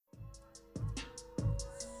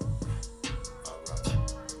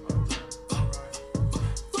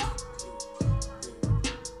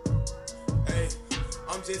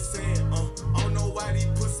just saying, I don't know why these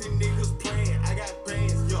pussy niggas playing. I got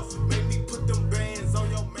bands, yo. Make me put them bands on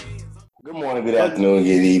your mans. Good morning, good afternoon,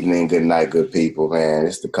 good evening, good night, good people, man.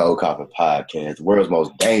 It's the Cold Coffee Podcast, the world's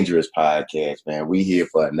most dangerous podcast, man. We here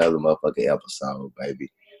for another motherfucking episode, baby.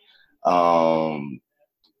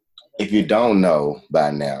 If you don't know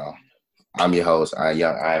by now, I'm your host, I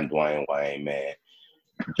am Dwayne Wayne, man.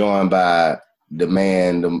 Joined by the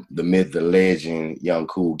man, the myth, the legend, Young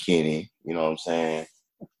Cool Kenny. You know what I'm saying?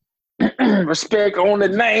 Respect on the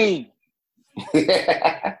name.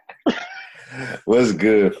 What's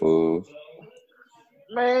good, fool?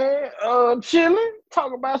 Man, chilling,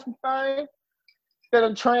 talk about some things that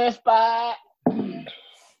have transpired.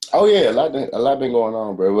 Oh yeah, a lot been going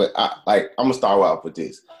on, bro. But I'm gonna start off with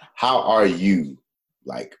this. How are you,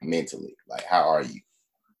 like, mentally? Like, how are you?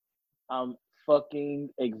 I'm fucking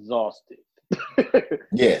exhausted.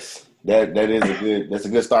 Yes, that's a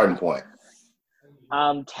good starting point.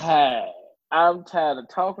 I'm tired. I'm tired of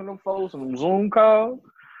talking to folks on Zoom calls.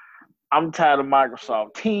 I'm tired of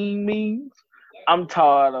Microsoft Teams meetings. I'm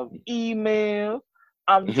tired of emails.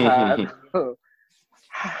 I'm tired of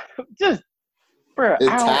just, bro.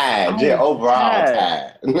 Just tired. Just overall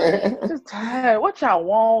tired. Just tired. What y'all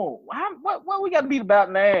want? What we got to be about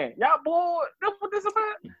now? Y'all bored? That's what this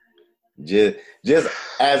about? Just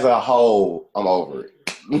as a whole, I'm over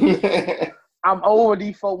it. I'm over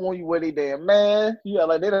these folk want you wear their damn mask. You got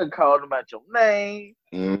like they done called them out your name.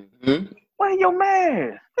 Mm-hmm. Wear your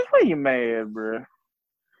mask. Just wear your mask, bro.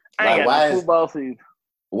 I ain't Like, got no football season.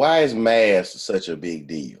 Why is mask such a big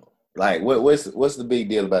deal? Like, what's the big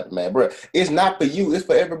deal about the mask, bro? It's not for you. It's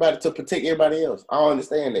for everybody to protect everybody else. I don't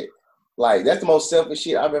understand that. Like, that's the most selfish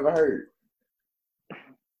shit I've ever heard.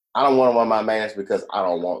 I don't want to wear my mask because I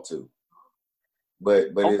don't want to. But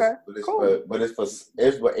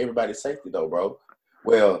it's for everybody's safety though, bro.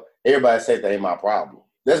 Well, everybody's safety ain't my problem.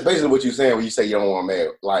 That's basically what you're saying when you say you don't want a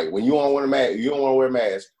mask. Like, when you don't want a mask, you don't want to wear a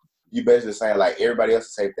mask. You basically saying like everybody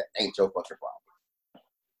else's safety ain't your fucking problem.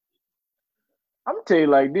 I'm gonna tell you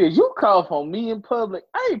like this: you cough on me in public,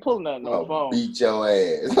 I ain't pulling out no phone. Beat your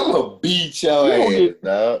ass. I'm gonna beat your ass,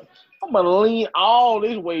 dog. I'm gonna lean all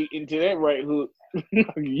this weight into that right hook.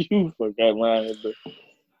 You forgot lying,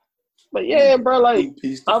 but yeah, bro. Like,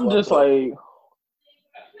 I'm just like,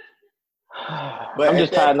 but I'm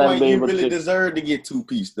just tired of you really deserve to get two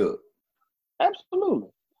pieced up. Absolutely.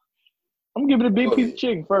 I'm gonna give it a big piece of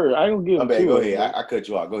chicken first. I ain't gonna give it two. Go ahead. I cut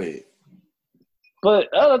you off. Go ahead.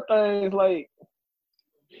 But other things, like,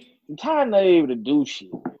 I'm tired of not able to do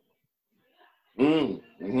shit.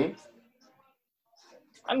 Mm-hmm.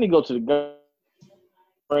 I need to go to the gun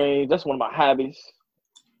range. That's one of my hobbies.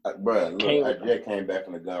 Bro, look, I just came back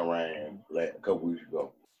from the gun range a couple weeks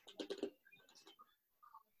ago.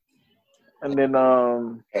 And then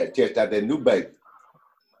had to test out that new baby.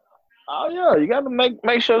 Oh yeah, you gotta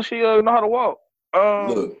make sure she know how to walk.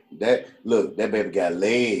 Look, that baby got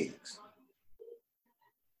legs.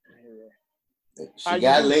 She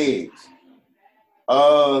got legs.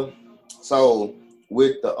 So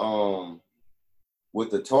with the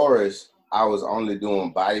Taurus, I was only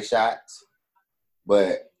doing body shots,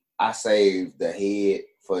 but I saved the head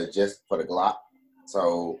for the Glock.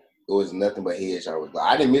 So it was nothing but headshot with Glock.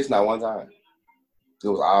 I didn't miss not one time. It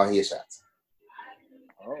was all headshots.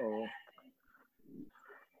 Oh.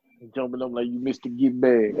 Jumping up like you missed the get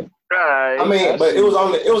bag. Right. I mean, but it was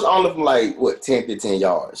only from like 10, 15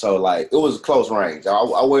 yards. So like it was close range. I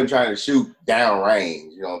wasn't trying to shoot down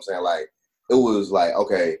range. You know what I'm saying? Like it was like,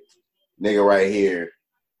 okay, nigga right here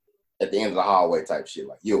at the end of the hallway type shit.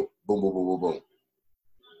 Like, yo, boom, boom, boom, boom, boom.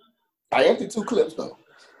 I emptied 2 clips though.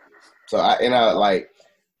 So I like,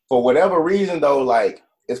 for whatever reason though, like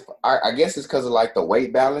I guess it's because of like the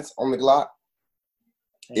weight balance on the Glock.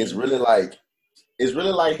 It's really like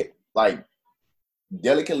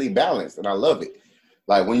delicately balanced, and I love it.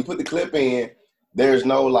 Like when you put the clip in, there's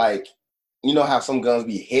no like, you know how some guns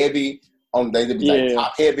be heavy they be like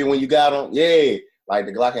top heavy when you got them. Yeah, like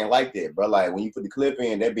the Glock ain't like that, bro. Like when you put the clip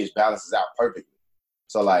in, that bitch balances out perfectly.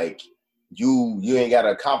 So like you ain't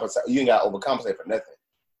gotta compensate, you ain't gotta overcompensate for nothing.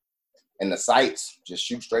 And the sights just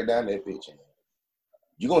shoot straight down that bitch.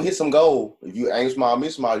 You gonna hit some gold. If you aim small,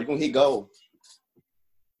 miss small, you gonna hit gold.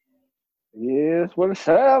 Yeah, that's what it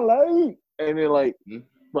sounds like. And then like,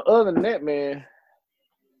 but other than that, man,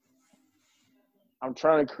 I'm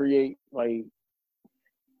trying to create like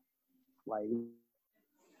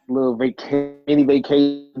little mini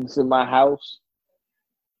vacations in my house.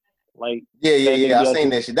 Like, yeah. I seen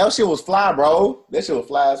that shit. That shit was fly, bro. That shit was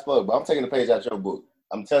fly as fuck. But I'm taking the page out your book.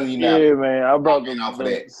 I'm telling you now. Yeah, man. I brought them off of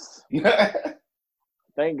that.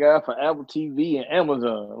 Thank God for Apple TV and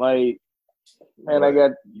Amazon. Like, And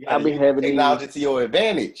But I be having technology these. to your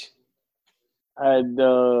advantage. I had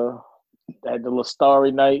the little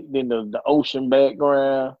starry night, then the ocean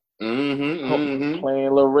background, playing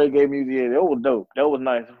a little reggae music. Yeah, that was dope. That was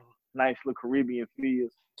nice little Caribbean feel.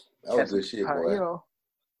 That was good shit, boy. You know.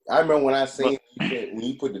 I remember when I seen when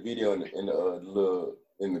you put the video in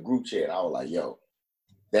the group chat, I was like, "Yo,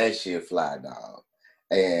 that shit fly, dog."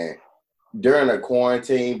 And during the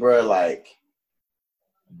quarantine, bro, like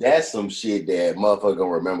that's some shit that motherfucker gonna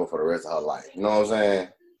remember for the rest of her life. You know what I'm saying?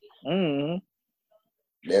 Mm-hmm.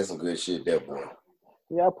 That's some good shit, there, boy.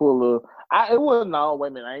 Yeah, I put a little. It wasn't all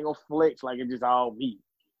women. I ain't gonna flex like it's just all me.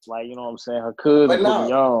 Like, you know what I'm saying? Her cousin put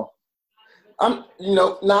me on.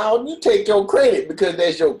 Now you take your credit because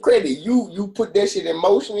that's your credit. You put that shit in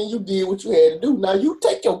motion and you did what you had to do. Now you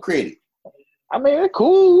take your credit. I mean, it's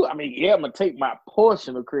cool. I mean, yeah, I'm gonna take my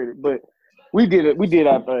portion of credit, but we did it. We did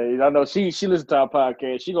our thing. I know she listened to our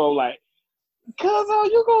podcast. She gonna like, cuz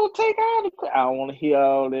you gonna take all the credit. I don't want to hear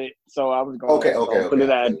all that, so I was gonna put it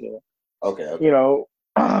out there. Okay. You know,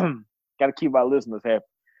 gotta keep our listeners happy.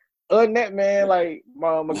 Other than that, man, like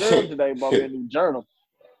my girl today bought me a new journal.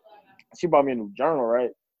 She bought me a new journal,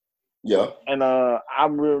 right? Yeah. And I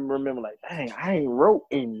remember like, dang, I ain't wrote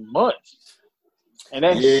in months. And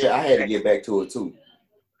that's, I had to get back to it too.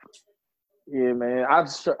 Yeah, man.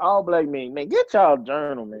 All black men, man, get y'all a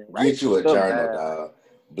journal, man. Get you a journal, dog.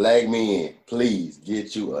 Black men, please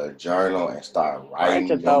get you a journal and start writing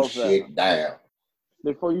your shit down.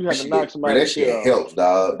 Before you have to knock somebody. That shit helps,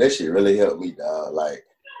 dog. That shit really helped me, dog. Like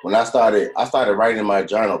when I started writing my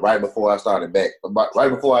journal right before I started going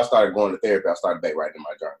to therapy. I started back writing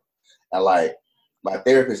my journal, and like my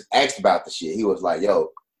therapist asked about the shit. He was like,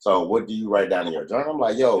 "Yo, so what do you write down in your journal?" I'm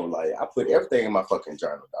like, "Yo, like I put everything in my fucking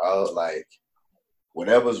journal, dog. Like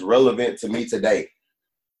whatever's relevant to me today,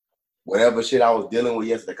 whatever shit I was dealing with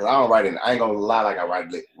yesterday. Cause I don't write it. I ain't gonna lie, like I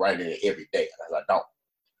write it every day.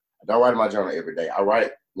 I don't write in my journal every day. I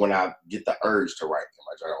write when I get the urge to write in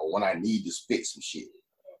my journal or when I need to spit some shit.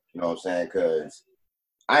 You know what I'm saying? Because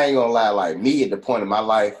I ain't gonna lie, like me at the point in my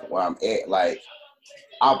life where I'm at, like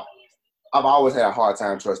I've always had a hard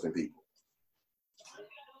time trusting people.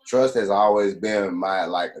 Trust has always been my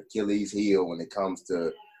like Achilles heel when it comes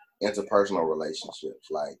to interpersonal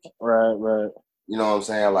relationships. Like right. You know what I'm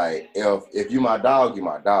saying? Like if you my dog, you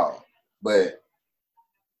my dog. But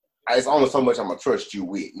it's only so much I'm gonna trust you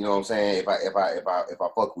with. You know what I'm saying? If I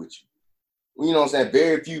fuck with you. You know what I'm saying?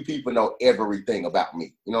 Very few people know everything about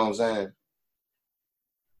me. You know what I'm saying?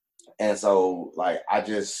 And so, like,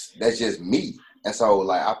 that's just me. And so,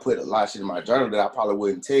 like, I put a lot of shit in my journal that I probably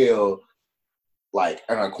wouldn't tell, like,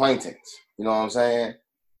 an acquaintance. You know what I'm saying?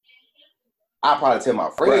 I probably tell my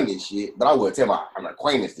friend this shit, but I wouldn't tell an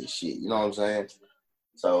acquaintance this shit. You know what I'm saying?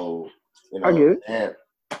 So, I get it. And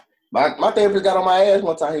my therapist got on my ass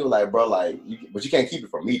one time. He was like, bro, like, but you can't keep it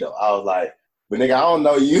from me, though. I was like, but nigga, I don't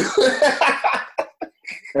know you.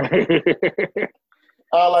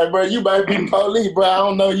 I was like, bro, you might be police, bro. I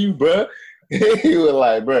don't know you, bro. He was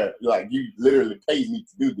like, bro, like you literally paid me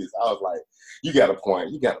to do this. I was like, you got a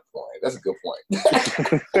point. That's a good point.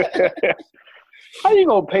 How you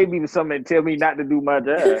gonna pay me to something and tell me not to do my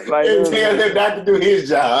job? Like, tell him not to do his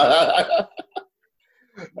job.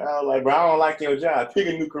 I was like, bro, I don't like your job. Pick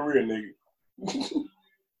a new career, nigga.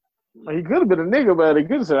 He could have been a nigga, but he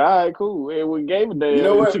could have said, all right, cool. And we gave a damn. You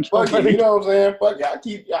know what? Fuck it. You know what I'm saying? Fuck it.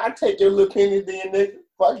 I take your little pennies then, nigga.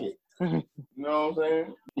 Fuck it. You know what I'm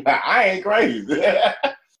saying? I ain't crazy.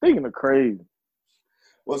 Speaking of crazy.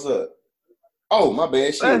 What's up? Oh, my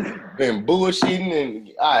bad. Shit. Been bullshitting and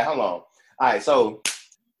all right, hold on. All right, so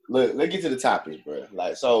look, let's get to the topic, bro.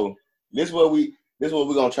 Like, so this is what we're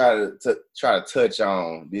gonna try to touch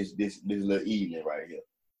on this little evening right here.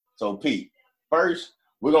 So Pete, first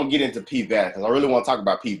we're gonna get into P Valley because I really want to talk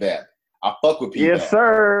about P Valley. I fuck with P Valley. Yes,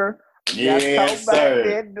 sir. Yes,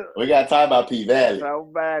 sir. We gotta talk about P Valley. Talk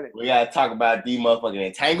about it. We gotta talk about these motherfucking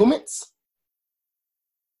entanglements.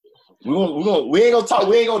 We ain't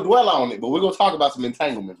gonna dwell on it, but we're gonna talk about some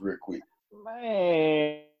entanglements real quick.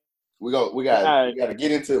 Man. We gotta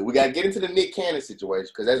get into the Nick Cannon situation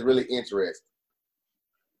because that's really interesting.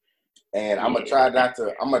 And I'm gonna try not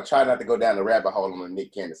to go down the rabbit hole on the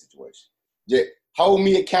Nick Cannon situation. Just hold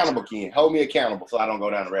me accountable, Ken. Hold me accountable so I don't go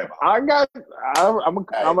down the rabbit hole.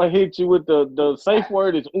 I'm gonna hit you with the safe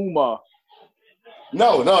word is Umar.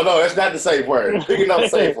 No, that's not the safe word. Pick another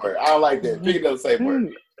safe word. I don't like that. Pick another safe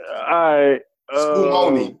word. All right.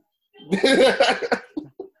 Spumoni.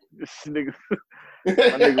 This nigga, my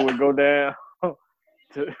nigga would go down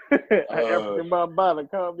to African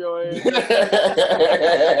Bambaataa, calm your ass.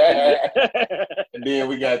 And then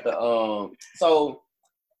we got the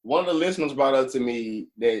one of the listeners brought up to me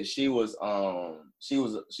that she works for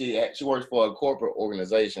a corporate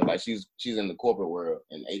organization, like she's in the corporate world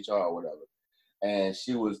in HR or whatever. And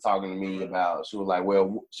she was talking to me about, she was like,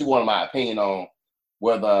 well, she wanted my opinion on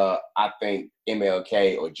whether I think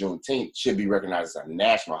MLK or Juneteenth should be recognized as a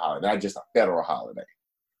national holiday, not just a federal holiday.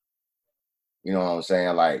 You know what I'm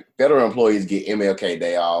saying? Like, federal employees get MLK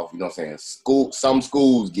Day off. You know what I'm saying? Some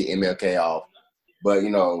schools get MLK off. But, you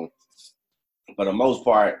know, for the most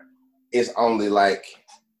part, it's only like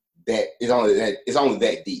that. It's only that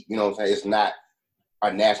deep. You know what I'm saying? It's not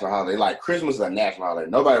a national holiday. Like, Christmas is a national holiday.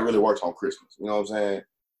 Nobody really works on Christmas. You know what I'm saying?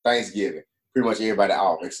 Thanksgiving. Pretty much everybody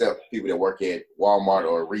off except people that work at Walmart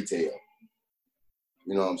or retail.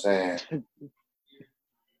 You know what I'm saying?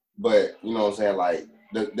 But, you know what I'm saying? Like,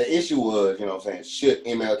 the issue was, you know what I'm saying, should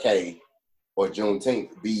MLK or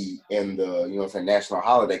Juneteenth be in the, you know what I'm saying, national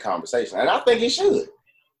holiday conversation? And I think it should.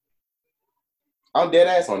 I'm dead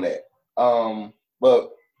ass on that.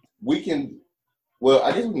 But I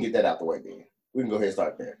guess we can get that out the way then. We can go ahead and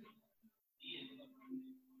start there.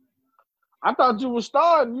 I thought you were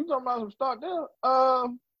starting. You talking about some start there?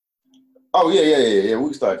 Oh, yeah. We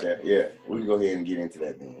can start there. Yeah, we can go ahead and get into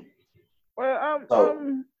that then.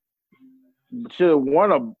 Well, should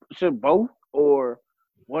both or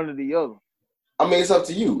one or the other? I mean, it's up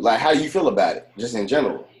to you. Like, how you feel about it, just in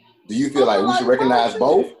general. Do you feel like we should recognize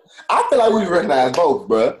both? I feel like we should recognize both,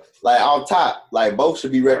 bro. Like, on top, like, both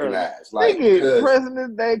should be recognized. Like,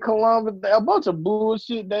 President's Day, Columbus Day, a bunch of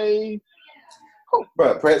bullshit days.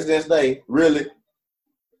 Bro, President's Day, really?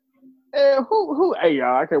 Who? Hey,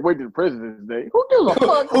 y'all, I can't wait till President's Day. Who gives a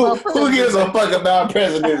fuck about President's Day? Who gives a fuck about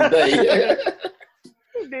President's Day?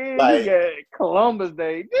 Then like, you got Columbus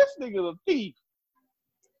Day. This nigga's a thief.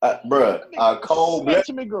 Bruh,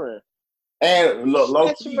 cold-blooded. McGrath. And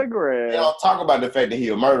low key, they don't talk about the fact that he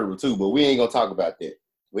a murderer too, but we ain't gonna talk about that.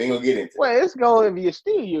 We ain't gonna get into it. Well, it's gonna, if you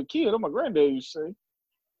steal, you're killed. I'm my granddad used to say.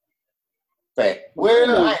 Fact.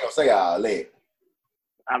 Well, I ain't gonna say all that.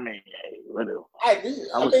 I mean, hey, whatever. I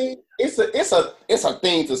mean, it's a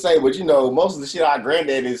thing to say, but you know, most of the shit our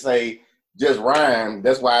granddaddy say just rhymed.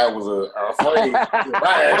 That's why it was a phrase.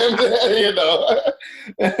 Rhymed, you know.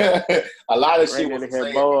 A lot of shit was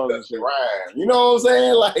saying rhyme. You know what I'm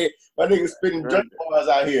saying? Like, my niggas spitting drunk bars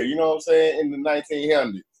out here. You know what I'm saying? In the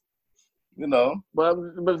 1900s. You know. But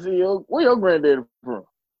see, where your granddaddy from?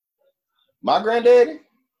 My granddaddy?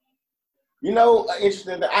 You know,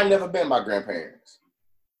 interesting that I never been my grandparents.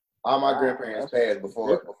 All my grandparents passed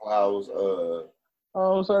before I was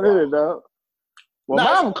Oh, sorry to hear that, dog. Well,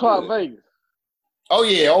 mine was Clark Vegas. Oh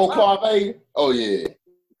yeah, old Clark Vegas. Oh yeah,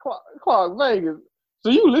 Clark Vegas. So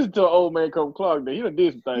you listen to an old man come Clark Day. He done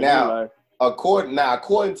did some things. Now, according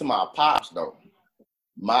to my pops though,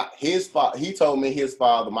 he told me his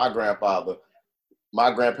father, my grandfather,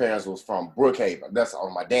 my grandparents was from Brookhaven. That's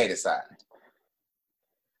on my daddy's side.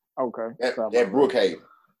 Okay, that Brookhaven.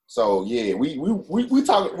 So yeah, we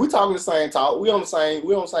talking the same talk. We on the same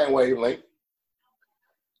wavelength.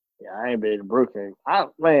 Yeah, I ain't been to Brookhaven. I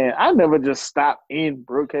never just stopped in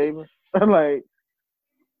Brookhaven. Like,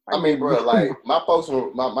 I mean, bro, like my folks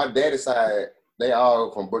from my daddy's side, they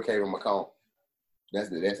all from Brookhaven, Macomb.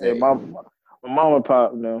 That's yeah, my mom and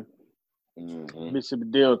pop, you know. Mm-hmm. Mississippi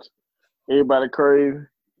Delta. Everybody crazy.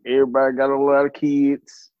 Everybody got a lot of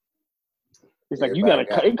kids. It's like everybody you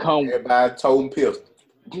gotta come. Everybody toting pistol.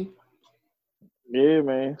 Yeah,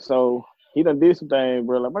 man. So he done did some things,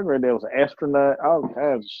 bro. Like my granddad was an astronaut, all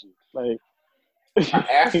kinds of shit. Like an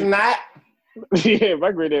astronaut? Yeah,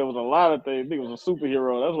 my granddad was a lot of things. He was a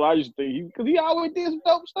superhero. That's what I used to think. Because he always did some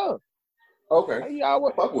dope stuff. Okay. Like, he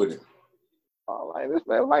always fuck with him. Oh, like this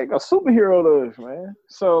man, like a superhero does, man.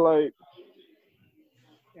 So like,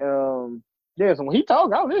 yeah. So when he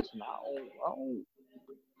talk, I listen. I don't.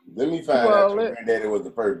 Let me find out your granddaddy was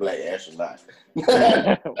the first black astronaut.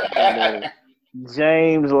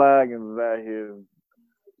 James Loggins out here.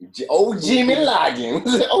 Jimmy Loggins.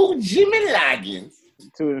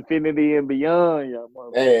 To infinity and beyond, y'all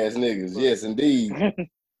mother. Ass niggas, yes indeed.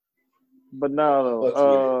 But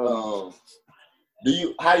no,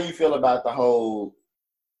 how do you feel about the whole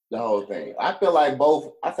thing? I feel like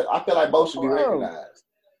both should be recognized.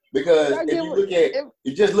 Because if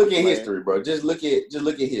you just look at history, bro. Just look at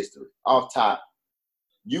history. Off top,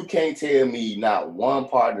 you can't tell me not one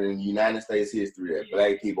part in United States history that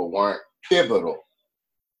black people weren't pivotal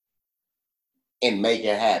in making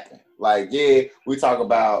it happen. Like, yeah, we talk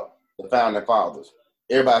about the founding fathers.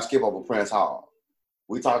 Everybody skip over Prince Hall.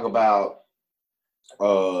 We talk about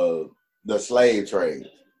the slave trade.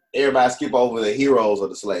 Everybody skip over the heroes of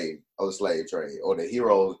the slave trade, or the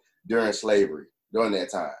heroes during slavery, during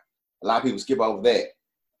that time. A lot of people skip over that.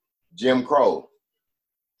 Jim Crow.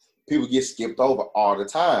 People get skipped over all the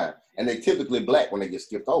time, and they typically black when they get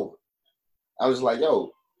skipped over. I was like,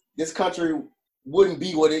 yo, this country wouldn't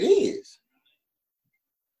be what it is.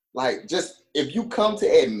 Like, just if you come to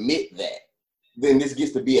admit that, then this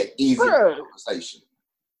gets to be an easy conversation.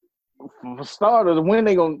 For starters, when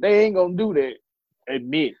they ain't gonna do that.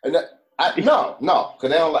 Admit. No, because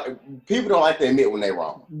they don't like, people don't like to admit when they're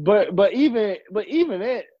wrong. But even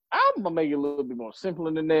that, I'm gonna make it a little bit more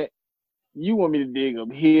simpler than that. You want me to dig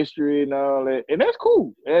up history and all that, and that's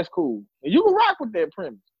cool. That's cool. And you can rock with that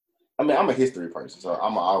premise. I mean, I'm a history person, so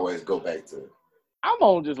I'm gonna always go back to it. I'm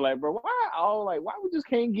on just like, bro, why we just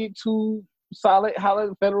can't get two solid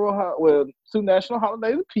two national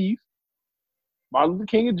holidays of peace, Martin Luther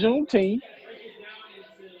King and Juneteenth,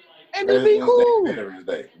 and just be cool. Veterans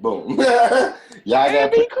Day, boom. Y'all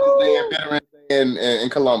got be cool. Veterans Day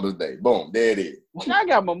and Columbus Day, boom. There it is. I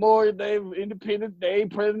got Memorial Day, Independence Day,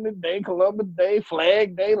 President's Day, Columbus Day,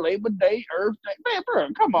 Flag Day, Labor Day, Earth Day. Man, bro,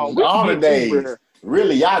 come on. All the days.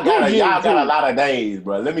 Really, y'all got a lot of days,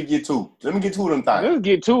 bro. Let me get two. Let me get two of them things. Let's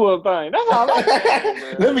get two of them things. That's all I'm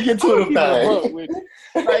saying. Let me get two of them things.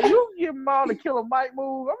 Like, you give them all the Killer Mike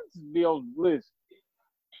move, I'm just be on the list.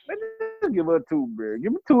 Let's give her two, bro.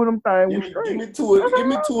 Give me two of them things. Give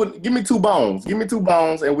me two bones. Give me two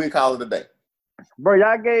bones, and we'll call it a day. Bro,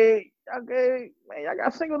 y'all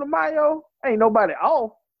got Cinco de Mayo. Ain't nobody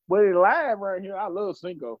off, but it's live right here. I love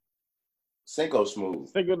Cinco. Cinco smooth.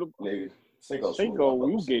 Cinco,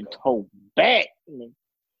 you get told back. You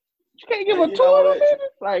can't give her two of them, baby.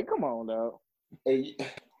 Like, come on, dog. Hey,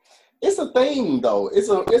 it's a thing, though. It's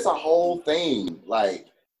a whole thing. Like,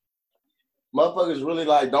 motherfuckers really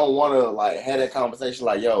like don't want to like have that conversation.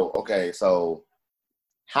 Like, yo, okay, so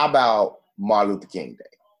how about Martin Luther King Day?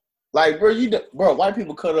 Like, bro, white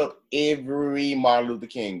people cut up every Martin Luther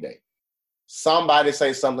King Day. Somebody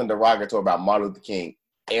say something derogatory about Martin Luther King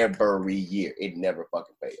every year. It never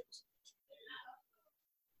fucking fails.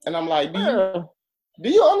 And I'm like, do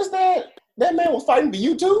you understand? That man was fighting for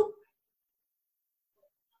you too?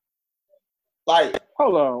 Like,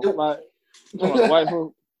 hold on, white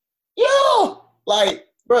folk. Yeah, like,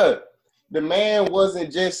 bro, the man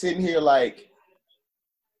wasn't just sitting here like,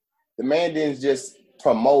 the man didn't just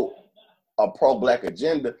promote a pro-black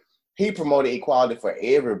agenda. He promoted equality for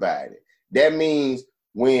everybody. That means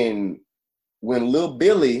when Lil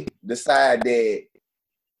Billy decided that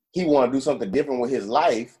he wanted to do something different with his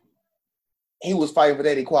life, he was fighting for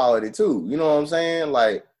that equality too. You know what I'm saying?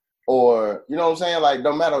 Like, or, you know what I'm saying? Like,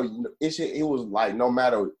 no matter, it was like, no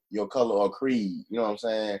matter your color or creed, you know what I'm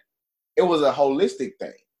saying? It was a holistic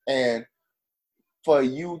thing. And for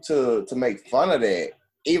you to make fun of that,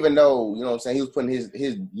 even though, you know what I'm saying, he was putting his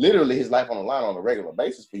literally his life on the line on a regular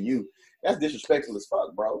basis for you, that's disrespectful as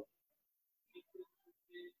fuck, bro.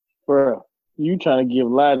 Bro, you trying to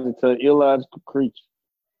give logic to an illogical creature.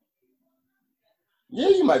 Yeah,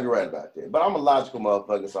 you might be right about that, but I'm a logical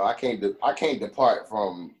motherfucker, so I can't depart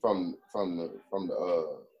from the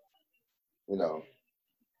you know.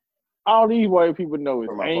 All these white people know is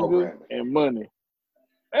anger and money.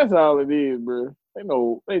 That's all it is, bro.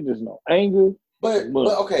 They just know anger. But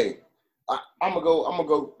okay, I'm gonna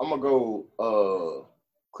go.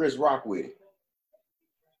 Chris Rock with it.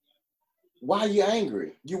 Why are you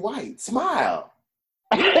angry? You white. Smile.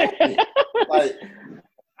 Like.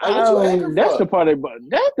 That's the part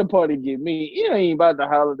that get me. It ain't about the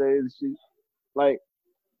holidays and shit. Like,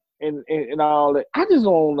 and all that. I just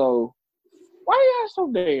don't know. Why y'all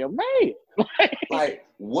so damn mad? Like,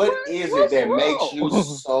 what is it that makes you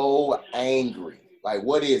so angry? Like,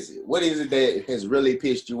 what is it? What is it that has really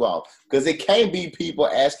pissed you off? Because it can't be people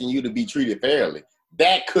asking you to be treated fairly.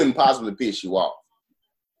 That couldn't possibly piss you off.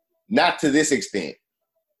 Not to this extent.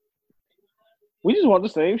 We just want the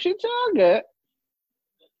same shit y'all got.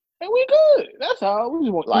 And we good. That's all. We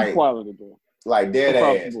just want equality, bro. Like, dead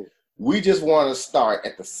ass. We just want to start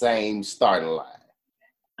at the same starting line.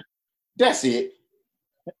 That's it.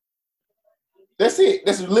 That's it.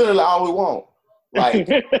 That's literally all we want. Like,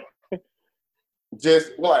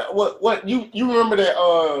 just what you remember that?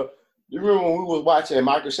 You remember when we was watching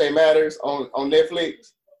Michael Shea Matters on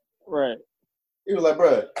Netflix? Right. He was like,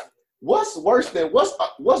 bro, what's worse than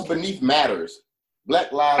what's beneath Matters?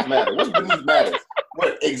 Black Lives Matter. What's beneath Matters?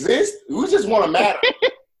 What exists? We just want to matter.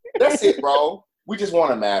 That's it, bro. We just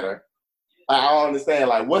want to matter. I don't understand.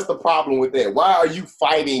 Like, what's the problem with that? Why are you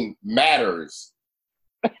fighting Matters?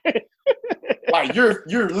 Like, you're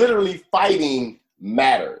literally fighting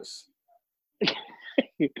Matters.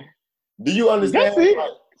 Do you understand?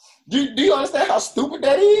 Like, do you understand how stupid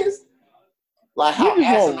that is? Like, how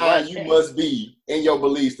asinine you must be in your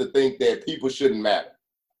beliefs to think that people shouldn't matter.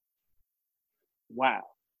 Wow.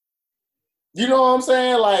 You know what I'm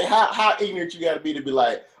saying? Like, how ignorant you got to be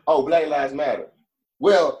like, oh, Black Lives Matter.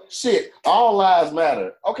 Well, shit, all lives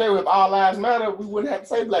matter. Okay, well, if all lives matter, we wouldn't have to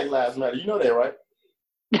say Black Lives Matter. You know that, right?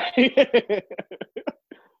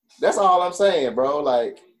 That's all I'm saying, bro.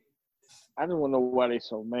 Like, I just want to know why they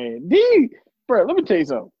so mad. Bro, let me tell you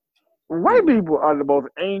something. White people are the most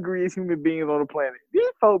angriest human beings on the planet. These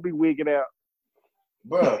folks be wigging out.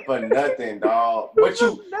 Bro, for nothing, dog. But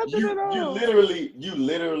you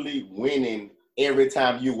literally winning every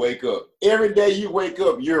time you wake up. Every day you wake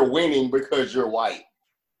up, you're winning because you're white.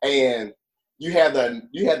 And you have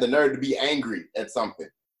the nerve to be angry at something.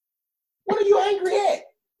 What are you angry at?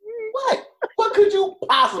 What? What could you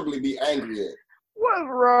possibly be angry at? What's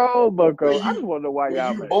wrong, Bucko? I just want to know why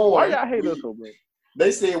y'all mad. Why y'all hate us so much?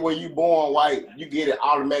 They said when you born white, you get an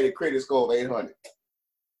automatic credit score of 800.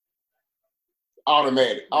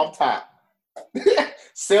 Automatic, off top.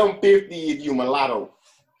 750 if you mulatto.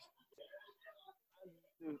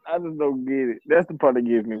 I just don't get it. That's the part that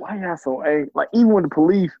gives me. Why y'all so angry? Like, even with the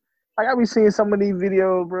police, like, I be seeing some of these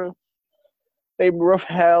videos, bro. They rough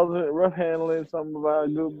handling some of our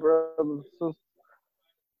good brothers and sisters.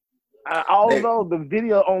 Although the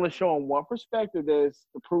video only showing one perspective, that's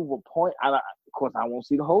to prove a point. Of course, I won't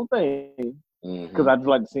see the whole thing because I just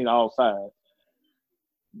like to see all sides.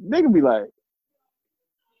 They can be like,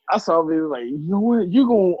 I saw it like, you know what? You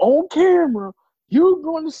going on camera? You're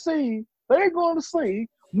going to see. They're going to see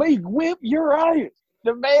me whip your ass.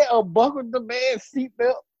 The man unbuckled the man's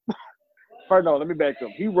seatbelt. First, no, let me back up.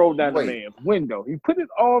 He rolled down the man's window. He put his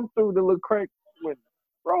arm through the little crack window,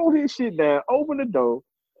 rolled his shit down, opened the door,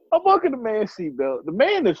 unbuckled the man's seatbelt. The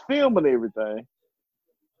man is filming everything.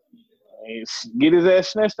 And get his ass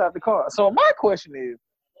snatched out the car. So my question is,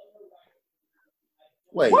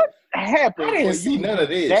 what happened? I didn't see none of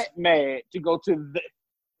this. That mad to go to the?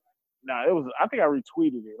 Nah, it was. I think I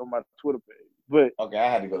retweeted it on my Twitter page. But okay,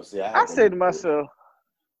 I had to go see. I said to myself,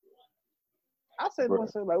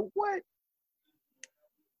 like, what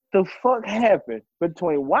the fuck happened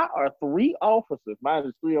between? Why are 3 officers,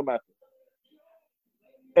 minus 3 of my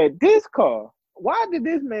at this car? Why did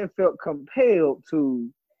this man felt compelled to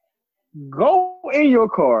go in your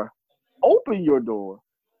car, open your door,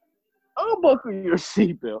 unbuckle your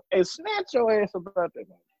seatbelt, and snatch your ass about that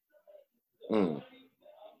man?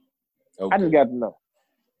 Okay. I just got to know.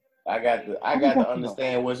 I got to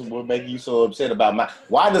understand what making you so upset about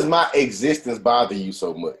why does my existence bother you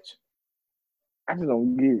so much? I just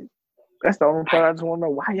don't get it. That's the only part I just want to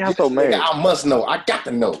know. Why y'all so mad? I must know. I got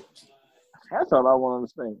to know. That's all I want to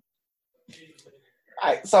understand.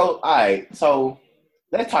 All right. So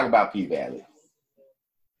let's talk about P-Valley.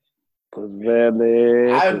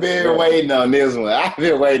 I've been waiting on this one.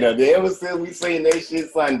 Ever since we seen that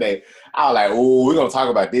shit Sunday. I was like, oh, we're going to talk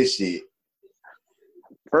about this shit.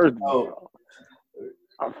 First of all,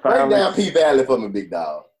 break down P-Valley for me, big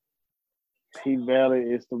dog. P-Valley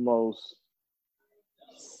is the most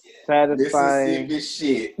satisfying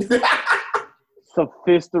Mississippi shit.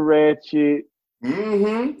 Sophista shit. I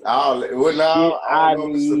don't know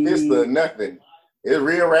Sophista or nothing. It's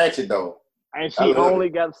real ratchet though. And she only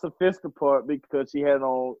got the Sophista part because she had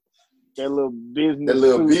on that little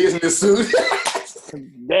business suit.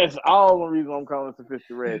 That's all the reason I'm calling it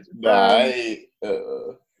Sophista ratchet.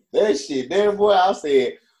 That shit. That boy, I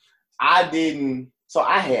said I didn't. So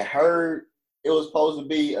I had heard it was supposed to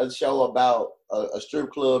be a show about a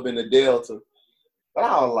strip club in the Delta, but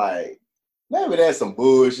I was like, maybe that's some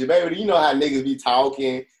bullshit. Maybe you know how niggas be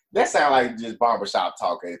talking. That sound like just barbershop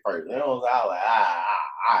talking at first. You know what I'm saying? I was like,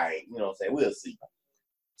 all right. You know what I'm saying? We'll see.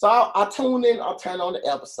 So I tuned in. I turned on the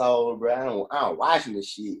episode, bro. I don't watching this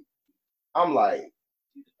shit. I'm like,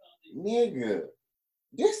 nigga,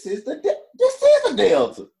 this is the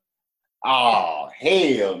Delta. Oh,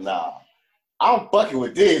 hell nah. I'm fucking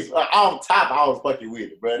with this. On top, I was fucking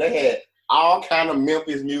with it, bro. They had all kind of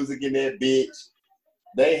Memphis music in that bitch.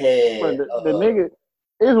 They had the nigga.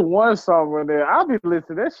 It's one song in there. I'll be listening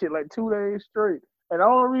to that shit like 2 days straight. And the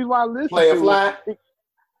only reason why I listen Play a Fly?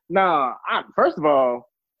 Nah, first of all,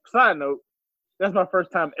 side note, that's my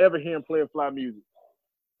first time ever hearing Play a Fly music.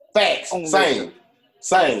 Facts.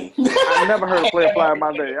 Same. I never heard Play a Fly in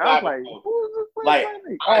my day. I was like, who is this Play a Fly?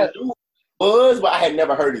 I knew Buzz, but I had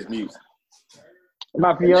never heard his music.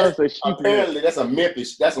 My fiance, apparently that's a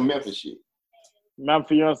Memphis shit. My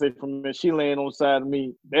fiance she laying on the side of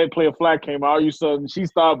me. That Play a Fly came out, all you sudden she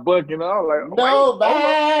started bucking. I was like,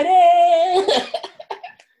 nobody.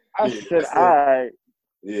 I said, all right.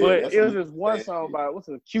 Yeah, but it was this one song about what's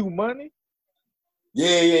it, Q Money?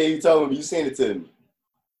 Yeah, you told me, you sent it to me.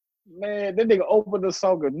 Man, that nigga opened the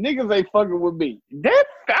song of niggas ain't fucking with me. That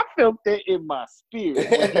I felt that in my spirit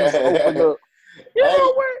when he opened up. You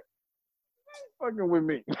know what? Fucking with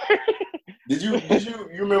me. Did you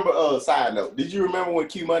remember side note, did you remember when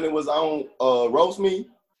Q Money was on Roast Me?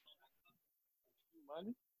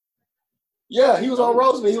 Money? Yeah, he was on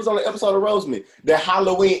Roast Me. He was on the episode of Roast Me. The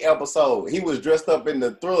Halloween episode. He was dressed up in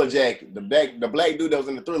the Thriller jacket. The black dude that was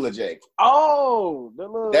in the Thriller jacket. Oh,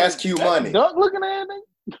 that's Q Money. Duck looking at me?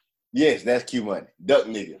 Yes, that's Q Money. Duck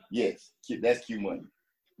nigga. Yes, that's Q Money.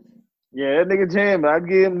 Yeah, that nigga jamming. I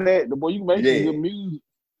give him that. The boy, you can make some good music.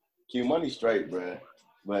 Q Money straight, bro.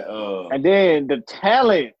 But and then the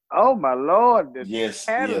talent. Oh my Lord, the talent. Yes,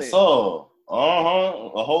 sir. A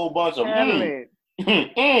whole bunch of talent.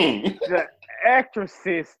 The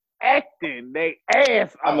actresses acting they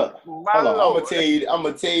ass off. I'm gonna tell you. I'm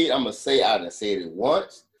gonna say I done said it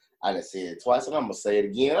once. I done said it twice, and I'm gonna say it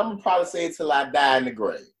again. I'm gonna probably say it till I die in the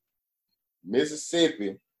grave.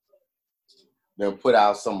 Mississippi done put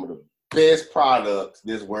out some of the best products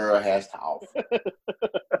this world has to offer.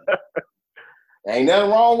 Ain't nothing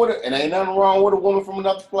wrong with it, and ain't nothing wrong with a woman from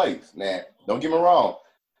another place. Now, don't get me wrong.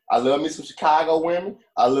 I love me some Chicago women.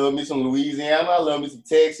 I love me some Louisiana. I love me some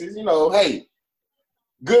Texas. You know, hey,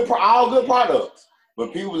 all good products.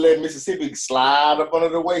 But people let Mississippi slide up under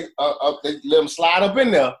the way, they let them slide up in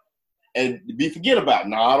there and forget about it.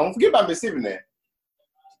 No, don't forget about Mississippi now.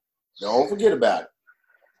 Don't forget about it.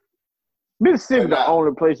 Mississippi the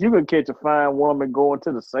only place you can catch a fine woman going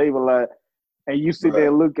to the Save-A-Lot and you sit there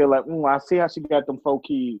and look at like, I see how she got them 4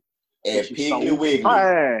 kids. And Piggly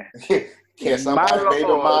Wiggly. Catch somebody's baby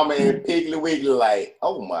mama and Piggly Wiggly like,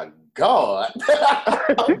 oh my God.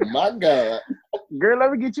 Oh my God. Girl,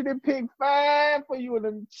 let me get you that pig fine for you and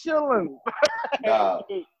them chillin'. Nah,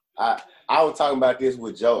 I was talking about this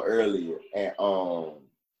with Joe earlier, and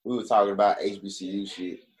we were talking about HBCU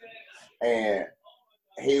shit, and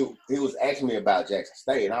he was asking me about Jackson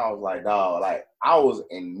State, and I was like, dog, like I was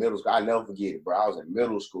in middle school. I never forget it, bro. I was in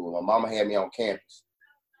middle school. My mama had me on campus.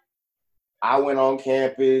 I went on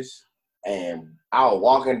campus, and I was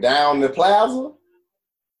walking down the plaza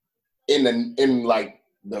in like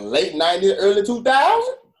the late 90s, early 2000s.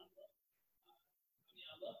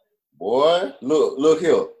 Boy, look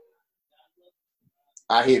here.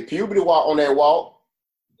 I hit puberty walk on that walk.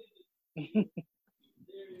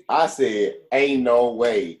 I said, ain't no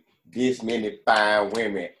way this many fine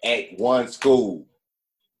women at one school.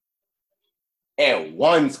 At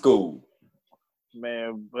one school.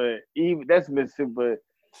 Man, but even that's Mississippi, but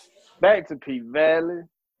back to P Valley.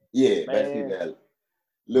 Yeah, back to P Valley.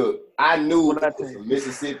 Look, I knew it was some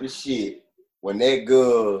Mississippi shit when that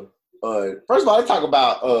girl, first of all, let's talk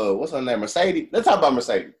about, what's her name, Mercedes? Let's talk about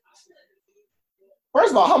Mercedes.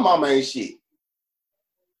 First of all, her mama ain't shit.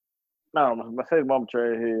 No, Mercedes mama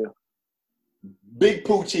trade here. Big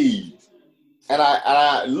poo cheese. And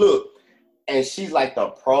I look, and she's like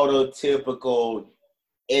the prototypical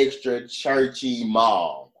extra churchy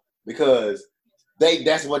mom because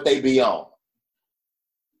that's what they be on.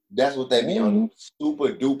 That's what they be on. Super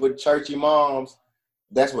duper churchy moms.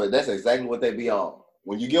 That's exactly what they be on.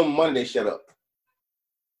 When you give them money, they shut up.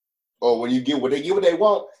 Or when you get what they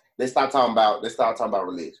want, they start talking about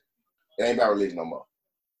religion. It ain't about religion no more.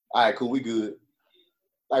 All right, cool, we good.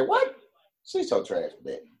 Like what? She's so trash for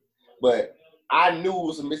that. But I knew it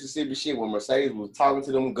was some Mississippi shit when Mercedes was talking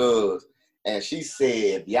to them girls, and she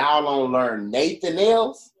said, y'all don't learn nothing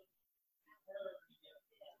else.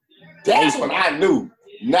 That's when I knew.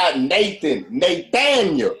 Not Nathan,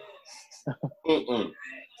 Nathaniel. That's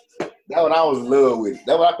what I was in love with.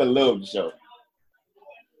 That's what I could love the show.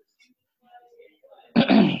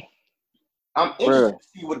 I'm interested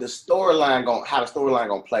to see what the storyline how the storyline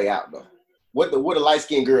gonna play out though. What the light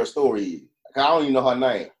skinned girl story is. I don't even know her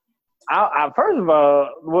name. I first of all,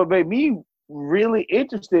 what made me really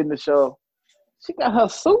interested in the show, she got her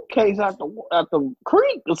suitcase out the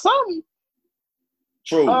creek or something.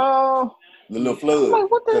 True. The little flood.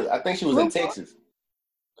 Like, I think she was in Texas.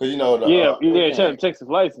 Cause you know she had a Texas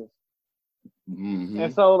license. Mm-hmm.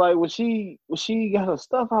 And so like when she got her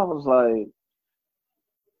stuff, I was like,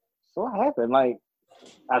 so what happened? Like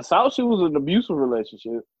I saw she was in an abusive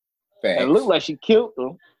relationship. Facts. And it looked like she killed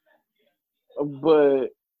them. But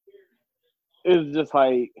it's just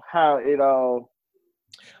like how it all.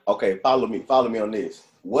 Okay, follow me on this.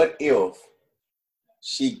 What if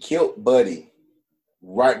she killed Buddy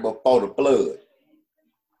right before the flood?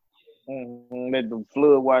 Let the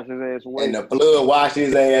flood wash his ass away. And the flood washed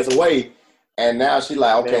his ass away. And now she's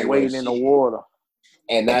like, okay, waiting in the water.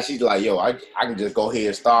 And now she's like, yo, I can just go ahead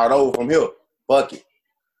and start over from here. Fuck it.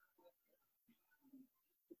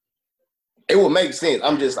 It would make sense.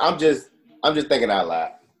 I'm just thinking out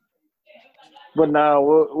loud. But now,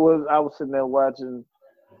 I was sitting there watching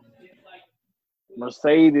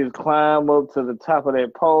Mercedes climb up to the top of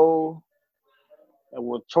that pole and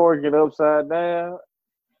was twerking upside down.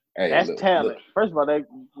 Hey, That's look, talent. look. First of all, that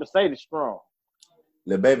Mercedes strong.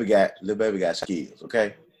 Lil baby got skills,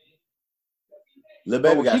 okay? Lil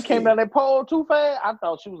baby got She skills. came down that pole too fast. I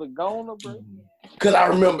thought she was a goner, bro. Cause I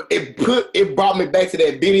remember it brought me back to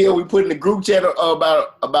that video we put in the group chat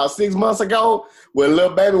about 6 months ago where Lil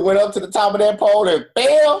baby went up to the top of that pole and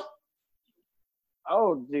fell.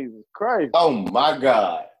 Oh, Jesus Christ. Oh my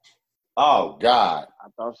God. Oh God. I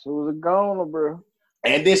thought she was a goner, bro.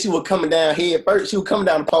 And then she was coming down head first. She was coming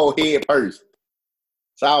down the pole head first.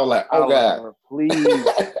 So I was like, oh God. Like,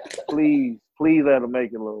 please let her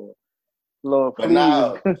make it, Lord. Lord, But please.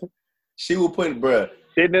 now she was putting, bro.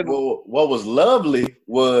 What was lovely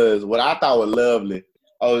was what I thought was lovely.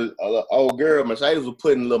 Old girl Mercedes was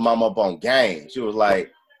putting little mama up on game. She was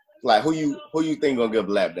like who you think gonna give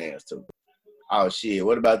a lap dance to? Oh shit!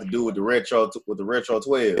 What about the dude with the retro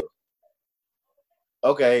 12?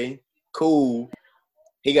 Okay, cool.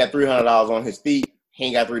 He got $300 on his feet. He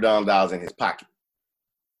ain't got $300 in his pocket.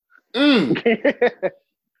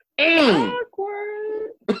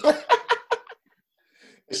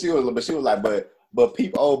 She was like, but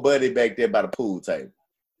peep old buddy back there by the pool table.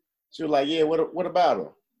 She was like, yeah, what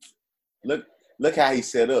about him? Look how he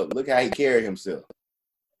set up. Look how he carried himself.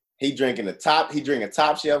 He drinking top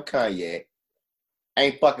shelf cognac.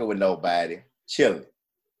 Ain't fucking with nobody. Chilling.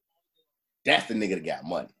 That's the nigga that got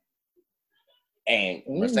money. And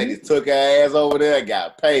Mercedes took her ass over there and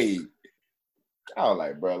got paid. I was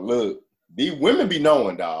like, bro, look. These women be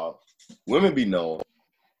knowing, dog. Women be knowing.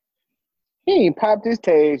 He ain't popped his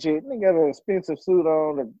tag yet. Nigga got an expensive suit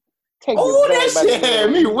on to take that shit had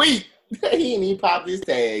me weak. He ain't even popped his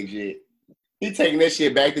tags yet. He taking that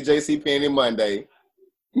shit back to JCPenney Monday.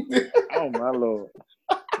 Oh my Lord.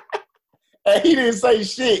 And he didn't say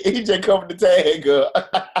shit. He just covered the tag up.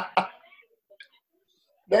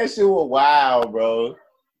 That shit was wild, bro.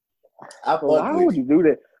 Why would you do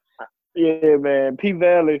that? Yeah, man. P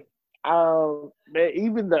Valley. Man,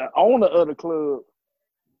 even the owner of the club,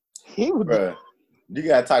 he was. Bruh, you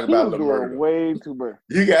gotta talk about Lil Murder. Way too much.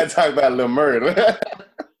 You gotta talk about Lil Murder.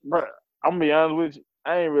 Bro, I'm gonna be honest with you.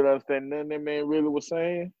 I ain't really understand nothing that man really was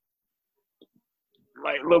saying.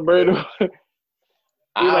 Like Lil Murder.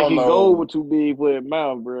 He gold was too big for his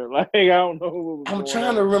mouth, bro. Like I don't know what was I'm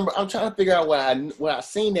trying to remember. I'm trying to figure out where I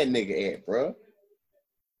seen that nigga at, bro.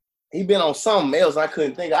 He been on something else. I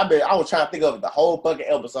couldn't think. I was trying to think of the whole fucking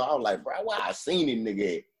episode. I was like, bro, why I seen this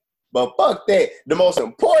nigga at? But fuck that. The most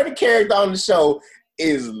important character on the show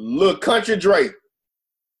is Lil Country Drake.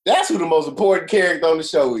 That's who the most important character on the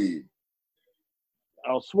show is.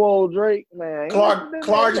 Oh, Swole Drake, man.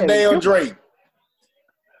 Clarksdale Drake.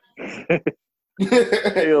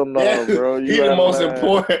 Hell no, bro. He's the most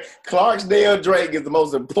important. Clarksdale Drake is the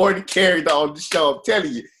most important character on the show. I'm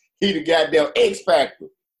telling you, he the goddamn X Factor.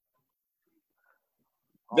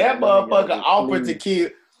 That motherfucker offered to kill.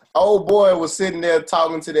 Old boy was sitting there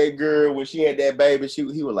talking to that girl when she had that baby. He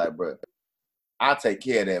was like, bro, I'll take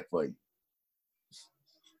care of that for you.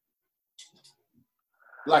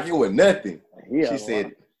 Like it was nothing. She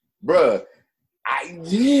said, bro,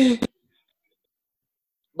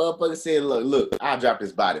 motherfucker said, look, I'll drop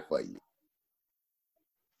this body for you.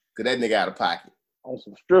 Cause that nigga out of pocket. On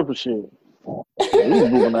some stripper shit. He was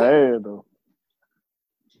moving the ass though.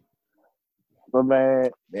 But man,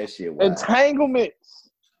 that shit wild. Entanglements.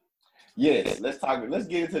 Yes, let's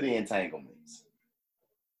get into the entanglements.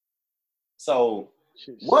 So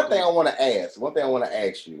one thing I want to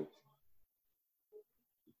ask you.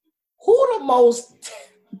 Who the most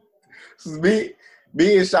me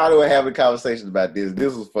and Shawty were having conversations about this.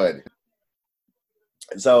 This was funny.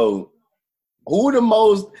 So who the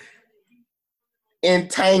most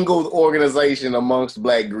entangled organization amongst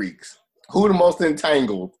Black Greeks? Who the most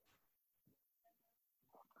entangled?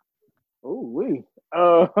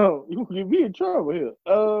 Oh, you can be in trouble here.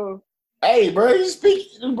 Hey, bro, you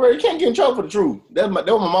can't get in trouble for the truth. That's what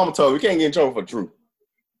my mama told me. You can't get in trouble for the truth.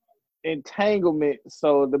 Entanglement,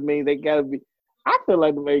 so that means they gotta be. I feel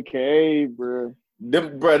like them AKA, bro.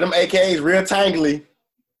 Them AKAs real tangly.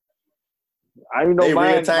 I know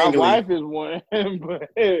my wife is one, but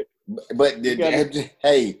hey,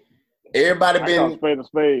 everybody been spade to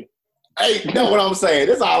spade. Hey, you know what I'm saying?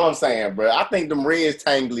 That's all I'm saying, bro. I think them Reds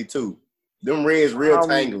tangly too. Them Reds real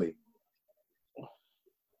tangly.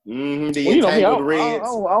 Mm-hmm. The entangled Reds.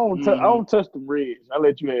 I don't touch the Reds. I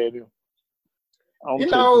let you have them.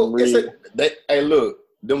 Hey, look,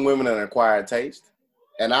 them women are an acquired taste.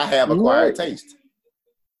 and I have You acquired right. taste.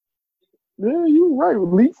 Yeah, you right.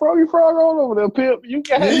 Leapfrog on over there, Pimp. You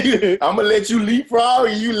got it. I'm gonna let you leapfrog,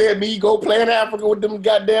 and you let me go play in Africa with them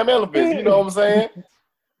goddamn elephants. You know what I'm saying?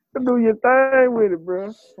 Do your thing with it,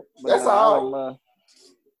 bro. But That's nah, I like all. my.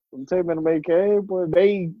 I'm taking them AK, boy. That's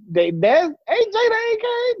AJ the AK.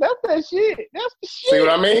 That's that shit. That's the shit. See what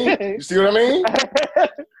I mean? You see what I mean?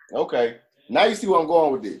 Okay. Now you see where I'm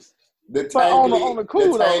going with this. The But on the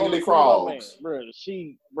cool though, on the tangly cool though, man, frogs.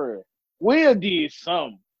 bro, Will did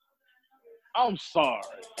something. I'm sorry.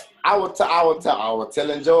 I was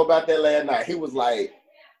telling Joe about that last night.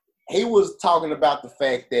 He was talking about the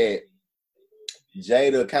fact that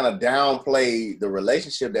Jada kind of downplayed the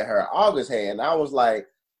relationship that her and August had. And I was like,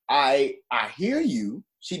 I hear you.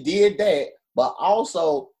 She did that, but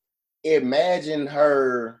also imagine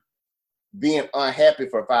her being unhappy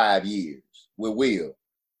for 5 years with Will.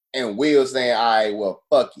 And Will saying, all right, well,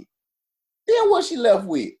 fuck it. Then what she left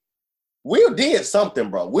with? Will did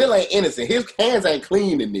something, bro. Will ain't innocent. His hands ain't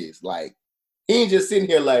clean in this. Like, he ain't just sitting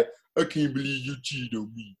here like, I can't believe you cheated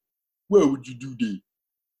on me. Why would you do that?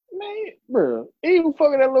 Man, bro, he was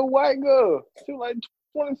fucking that little white girl. She was like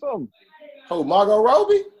 20-something. Oh, Margot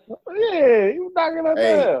Robbie? Yeah, he was knocking her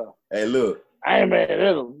down. Hey, look. I ain't mad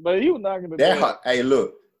at him, but he was knocking her down. Hey,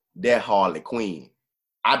 look. That Harley Quinn.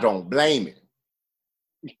 I don't blame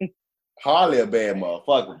him. Harley a bad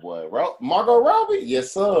motherfucker, boy. Margot Robbie?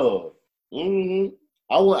 Yes, sir. Mm-hmm.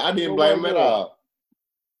 I didn't blame him at all.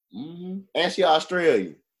 Mm-hmm. And she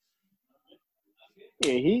Australian.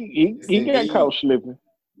 Yeah, he got caught slipping.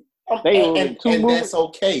 And that's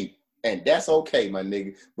okay. And that's okay, my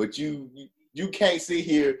nigga. But you can't sit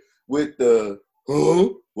here with the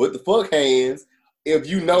what the fuck hands if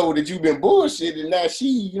you know that you've been bullshitting. Now she,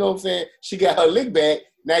 you know what I'm saying? She got her lick back.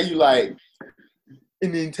 Now you like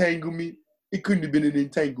an entanglement. It couldn't have been an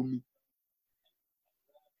entanglement.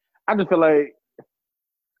 I feel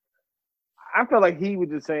like he was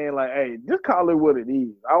just saying like, hey, just call it what it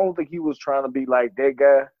is. I don't think he was trying to be like that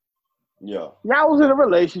guy. Yeah. Y'all was in a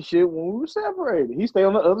relationship when we were separated. He stayed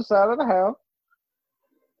on the other side of the house.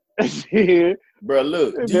 Yeah. Bro,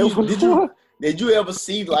 look, did you ever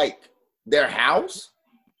see like their house?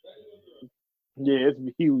 Yeah, it's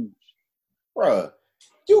huge. Bro,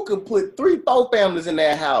 you could put 3-4 families in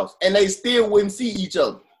that house and they still wouldn't see each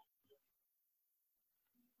other.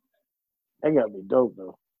 That gotta be dope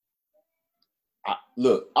though.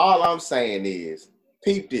 Look, all I'm saying is,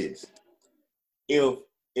 peep this. If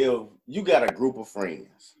you got a group of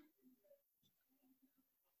friends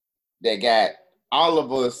that got all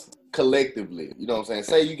of us collectively, you know what I'm saying?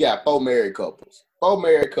 Say you got 4 married couples. 4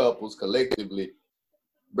 married couples collectively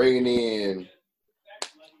bringing in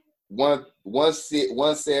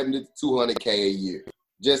 170 to 200K a year,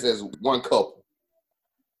 just as one couple.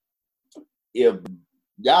 If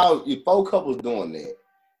 4 couples doing that,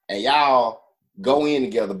 and y'all go in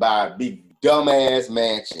together, buy a big dumbass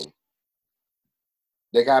mansion.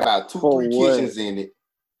 They got about 2-3 kitchens in it.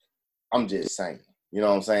 I'm just saying. You know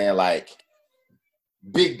what I'm saying? Like,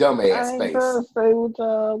 big dumbass space. I ain't trying to stay with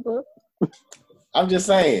y'all, bro. I'm just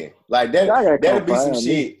saying. Like, that'd be some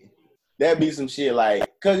shit. That'd be some shit like,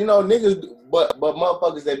 cause you know, niggas, but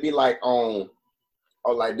motherfuckers that be like or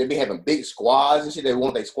like they be having big squads and shit. They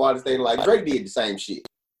want their squad to stay. Like Drake did the same shit.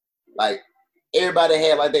 Like, everybody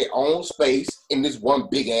had like their own space in this one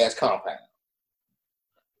big ass compound.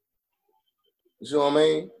 You know what I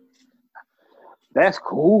mean? That's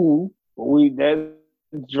cool. That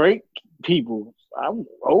Drake people. I'm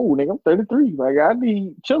old, nigga. I'm 33. Like, I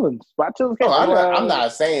be chilling. I'm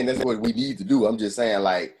not saying that's what we need to do. I'm just saying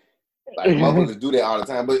like motherfuckers do that all the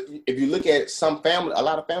time. But if you look at some family, a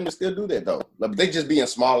lot of families still do that though. Like, they just be in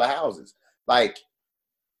smaller houses. Like,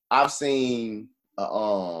 I've seen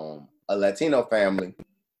a Latino family.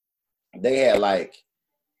 They had like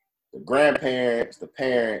the grandparents, the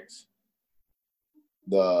parents,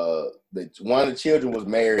 the one of the children was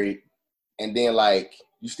married, and then like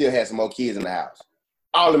you still had some more kids in the house.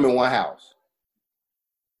 All of them in one house.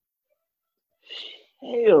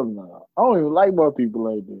 Hell no. I don't even like more people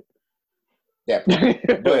like that. That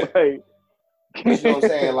part. But like, you know what I'm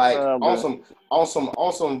saying? Like on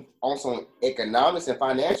some economics and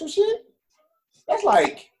financial shit, that's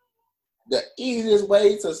like the easiest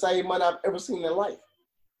way to save money I've ever seen in life.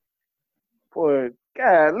 Boy,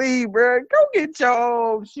 golly, bro, go get your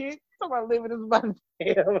own shit. Somebody living this by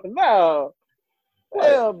hell no. What?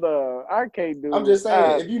 Hell no, I can't do it. I'm just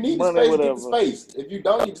saying, if you need the space, get the space. If you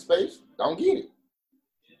don't need the space, don't get it.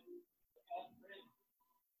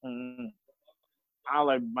 I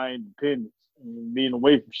like my independence, being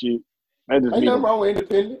away from shit. Ain't nothing wrong with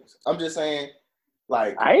independence. I'm just saying,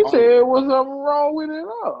 Like, I ain't say it was something wrong with it at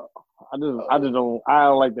all. I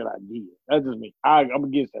don't like that idea. That's just me. I'm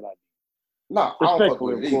against that idea. No, I don't fuck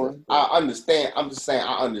with it either. Course. I understand. I'm just saying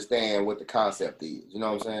I understand what the concept is. You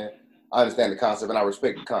know what I'm saying? I understand the concept and I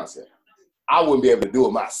respect the concept. I wouldn't be able to do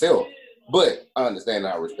it myself, but I understand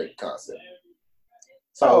and I respect the concept.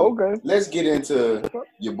 So okay. Let's get into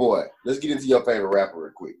your boy. Let's get into your favorite rapper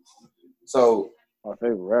real quick. So my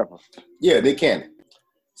favorite rapper. Yeah, Nick Cannon.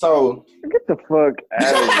 So get the fuck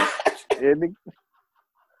out of here.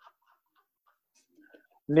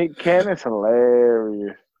 Nick Cannon's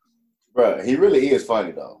hilarious. Bro, he really is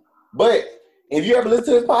funny though. But if you ever listen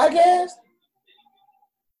to his podcast,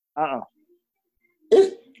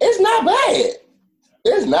 it's not bad.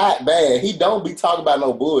 It's not bad. He don't be talking about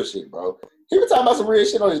no bullshit, bro. He be talking about some real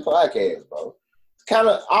shit on his podcast, bro. It's kind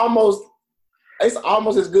of almost as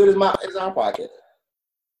good as our podcast.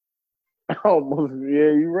 Almost,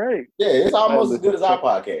 yeah, you're right. Yeah, it's almost as good as our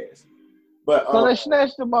podcast. But so they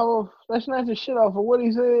snatched the shit off of what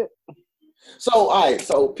he said. So all right,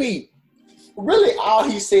 so Pete, really all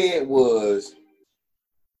he said was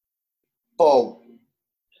for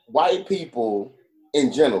white people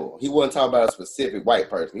in general. He wasn't talking about a specific white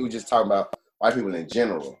person. He was just talking about white people in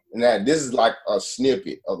general. And that this is like a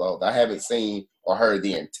snippet, although I haven't seen or heard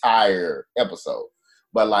the entire episode.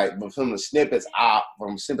 But from the snippets I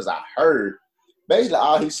heard, basically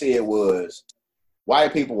all he said was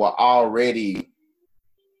white people were already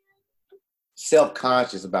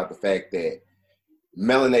self-conscious about the fact that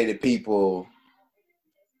melanated people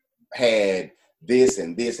had this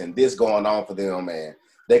and this and this going on for them, and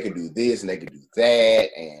they could do this and they could do that,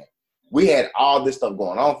 and we had all this stuff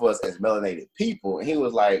going on for us as melanated people. And he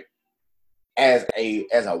was like, as a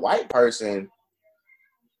white person,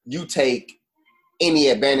 you take any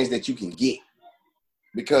advantage that you can get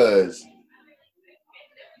because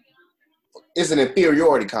it's an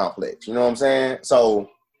inferiority complex. You know what I'm saying? So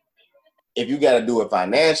if you got to do it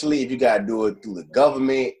financially, if you got to do it through the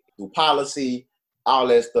government, through policy, all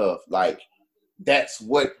that stuff, like that's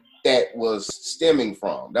what that was stemming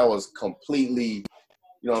from. That was completely,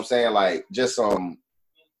 you know what I'm saying? Like just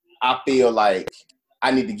I feel like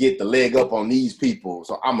I need to get the leg up on these people,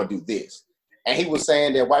 so I'm gonna do this. And he was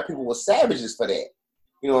saying that white people were savages for that.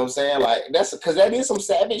 You know what I'm saying? Like that's because that is some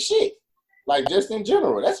savage shit. Like just in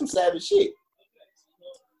general, that's some savage shit.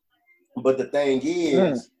 But the thing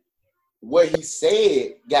is, what he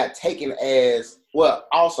said got taken as well.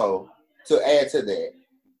 Also, to add to that,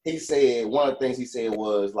 he said one of the things he said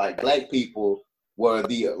was like black people were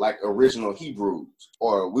the original Hebrews,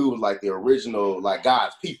 or we was like the original like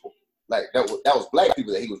God's people. Like that was black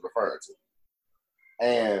people that he was referring to.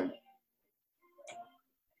 And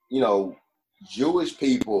Jewish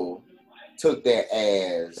people took that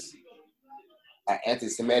as an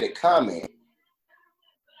anti-Semitic comment.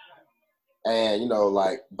 And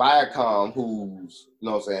like Viacom, who's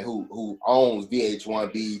who owns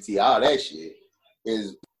VH1, BET, all that shit,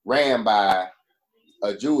 is ran by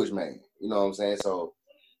a Jewish man. You know what I'm saying? So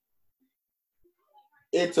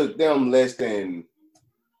it took them less than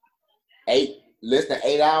 8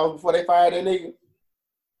 hours before they fired that nigga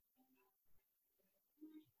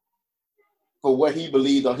for what he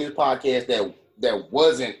believed on his podcast that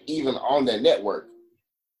wasn't even on their network.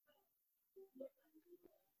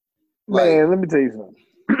 Man, let me tell you something.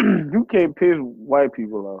 You can't piss white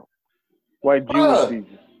people off. White Jewish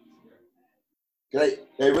people. They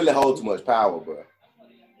really hold too much power, bro.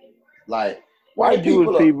 Like white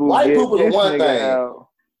people are one thing, out.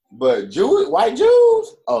 But white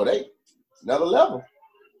Jews, they another level.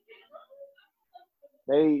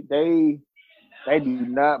 They do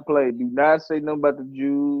not play. Do not say nothing about the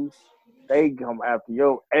Jews. They come after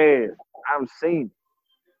your ass. I've seen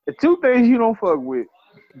it. The two things you don't fuck with: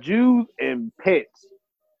 Jews and pets.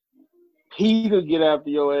 Peter get after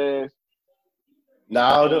your ass.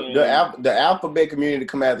 No, the alphabet community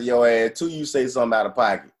come after your ass till you say something out of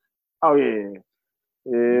pocket. Oh yeah,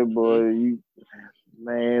 boy.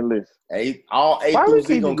 Man, listen. All A through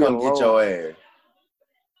Z gonna come get your ass.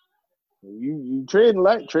 You tread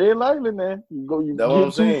lightly, man. You That's what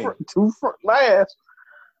I'm saying. Two front last.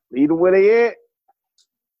 Lead them where they at.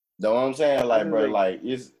 That's what I'm saying, like, bro, like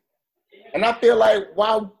it's. And I feel like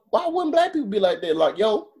why wouldn't black people be like that? Like,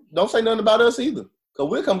 yo, don't say nothing about us either, cause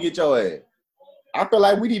we'll come get your ass. I feel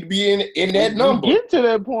like we need to be in that number. Get to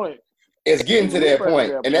that point. It's getting to that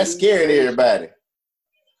point, and that's scaring everybody.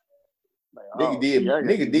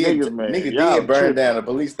 Nigga did burn down a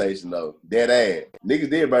police station though. Dead ass. Niggas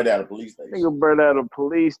did burn down a police station. Nigga burned down a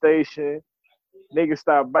police station. Niggas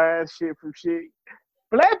stopped buying shit from shit.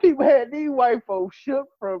 Black people had these white folks shook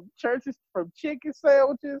from churches, from chicken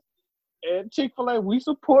sandwiches and Chick-fil-A, we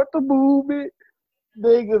support the movement.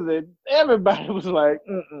 Niggas and everybody was like,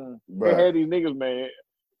 They had these niggas mad.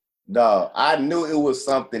 Dog, I knew it was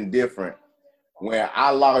something different when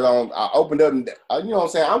I logged on. I opened up, you know what I'm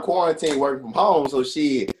saying? I'm quarantined working from home, so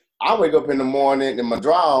shit, I wake up in the morning in my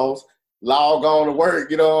drawers, log on to work,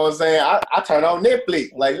 you know what I'm saying? I turn on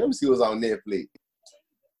Netflix. Like, let me see what's on Netflix.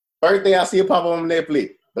 First thing I see pop up on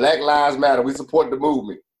Netflix, Black Lives Matter. We support the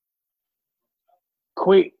movement.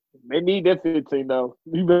 Quick. They need that 15 though.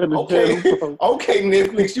 You better okay. tell them. Okay,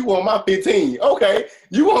 Netflix, you want my 15. Okay.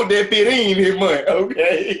 You want that 15 this month.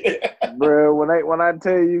 Okay. Bro, when I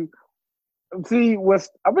tell you, see, I'm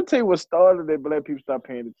gonna tell you what started that black people start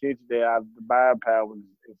paying attention that the buying power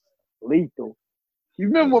is lethal. You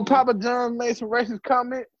remember when Papa John made some racist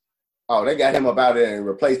comments? Oh, they got him up out there and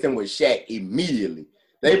replaced him with Shaq immediately.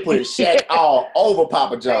 They put Shaq all over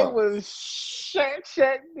Papa John. It was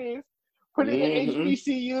Shaq this. Put it in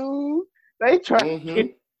HBCU. They tried to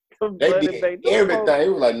get some They did everything. It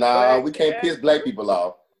was like, nah, we can't piss black people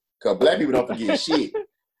off. Because black people don't forget shit.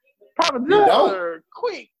 Papa John,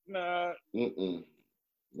 quick. Nah.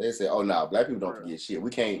 They say, oh, no, black people don't forget shit.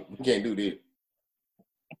 We can't do this.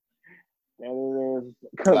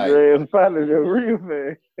 Because finally the real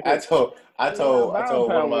thing. I told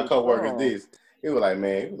one of my coworkers this. He was like,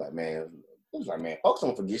 man, folks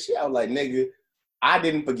don't forget shit. I was like, nigga, I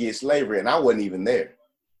didn't forget slavery, and I wasn't even there.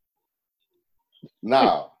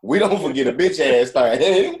 Nah, we don't forget a bitch ass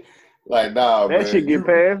thing. Like, nah, that shit get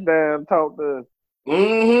passed down, talk to.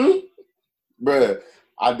 Bruh,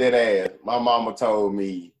 I dead ass. My mama told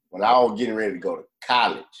me when I was getting ready to go to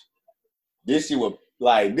college, this shit was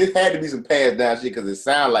like, this had to be some passed down shit because it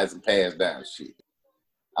sounded like some passed down shit.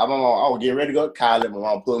 I was getting ready to go to college. My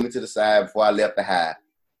mom pulled me to the side before I left the high.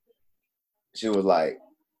 She was like,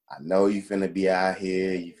 I know you finna be out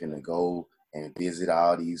here. You finna go and visit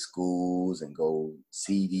all these schools and go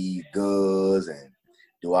see these girls and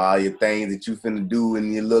do all your things that you finna do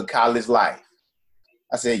in your little college life.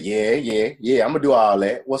 I said, yeah, I'm gonna do all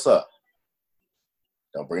that. What's up?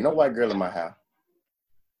 Don't bring no white girl in my house.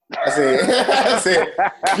 I said,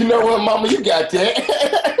 you know what, mama, you got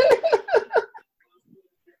that.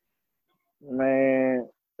 Man,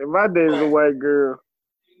 if I dated a white girl,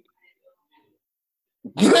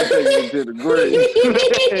 I'm taking it to the grave.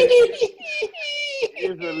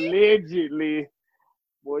 It's allegedly.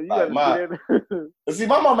 Boy, you gotta that. See,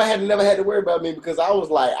 my mama never had to worry about me because I was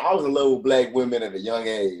in love with black women at a young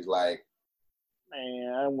age. Like,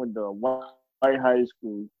 man, I went to a white high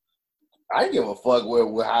school. I didn't give a fuck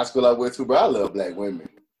what high school I went to, but I love black women.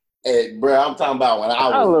 And, bro, I'm talking about when I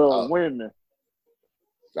love women.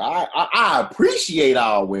 I appreciate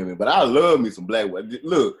all women, but I love me some black women.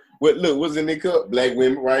 Look, what's in the cup? Black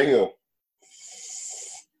women right here.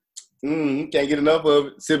 Can't get enough of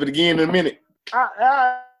it. Sip it again in a minute.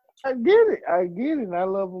 I get it. And I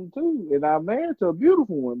love them too. And I'm married to a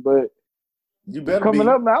beautiful one, but you better coming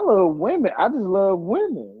up, I love women. I just love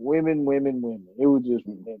women. Women. It was just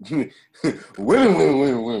women.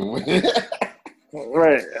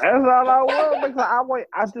 Right. That's all I want. Because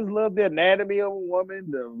I just love the anatomy of a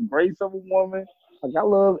woman, the grace of a woman. Like, I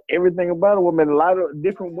love everything about a woman. A lot of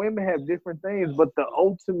different women have different things, but the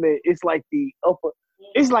ultimate, it's like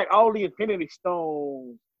it's like all the infinity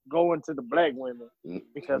stones go into the black women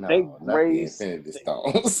because they grace. The infinity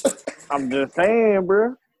stones. I'm just saying,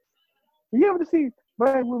 bro. You ever see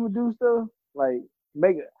black women do stuff like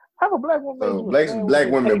have a black woman? So black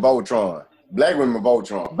women Voltron. Black women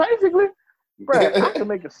Voltron. Basically, bro, I can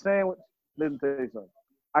make a sandwich. Let me tell you something.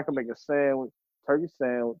 I can make a sandwich, turkey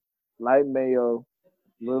sandwich, light mayo,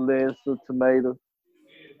 little less of tomato.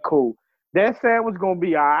 Cool. That sandwich gonna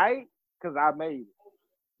be all right because I made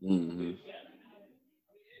it. Mm-hmm.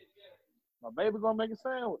 My baby gonna make a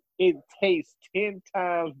sandwich. It tastes 10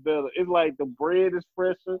 times better. It's like the bread is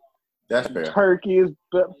fresher. That's fair. Turkey is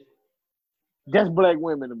better. That's black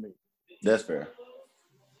women to me. That's fair.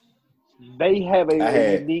 They have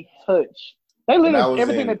a unique touch. They literally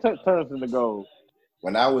everything they touch turns into gold.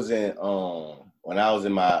 When I was in one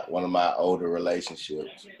of my older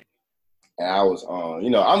relationships, and I was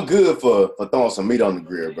I'm good for throwing some meat on the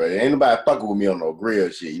grill, bro. Ain't nobody fucking with me on no grill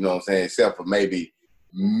shit, you know what I'm saying? Except for maybe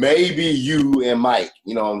you and Mike,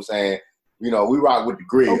 you know what I'm saying? You know, we rock with the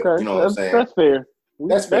grill, okay, you know what I'm saying? That's fair.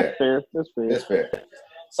 That's fair.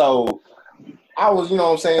 So I was, you know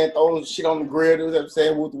what I'm saying, throwing shit on the grill, you know what I'm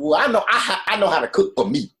saying? I know how to cook for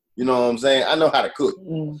me, you know what I'm saying? I know how to cook.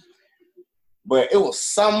 But it was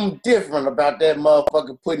something different about that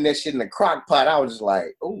motherfucker putting that shit in the crock pot. I was just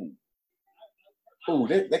like, ooh,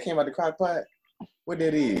 that came out the crock pot? What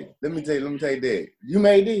that is? Let me tell you that. You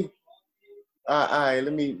made this? All right,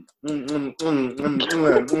 let me. Okay.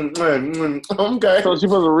 So she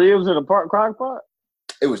put the ribs in a crock pot?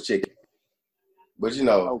 It was chicken. But you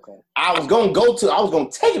know, Okay. I was gonna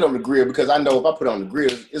take it on the grill because I know if I put it on the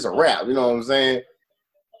grill, it's a wrap. You know what I'm saying?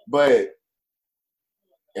 But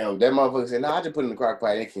you know, that motherfucker said, "No, I just put it in the crock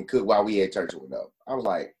pot. It can cook while we at church or whatever." I was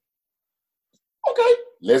like, "Okay,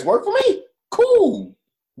 let's work for me. Cool."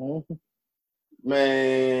 Mm-hmm.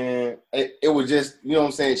 Man, it was just, you know what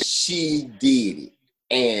I'm saying? She did it.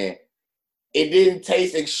 And it didn't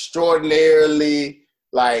taste extraordinarily,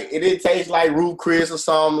 like, it didn't taste like Ruth Chris or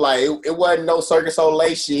something. Like, it wasn't no Circus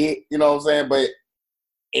Soleil shit, you know what I'm saying? But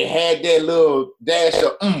it had that little dash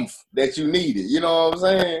of oomph that you needed, you know what I'm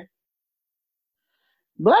saying?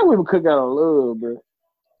 Black women cook out of love, bro.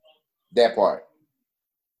 That part.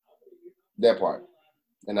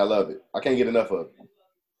 And I love it. I can't get enough of it.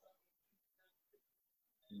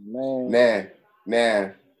 Man.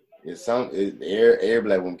 Every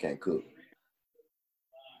black woman can't cook.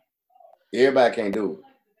 Everybody can't do it.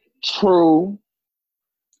 True.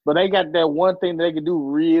 But they got that one thing that they can do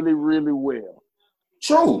really, really well.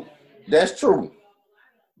 True. That's true.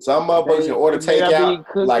 Some motherfuckers can order takeout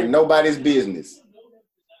like nobody's business.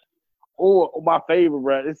 Or my favorite,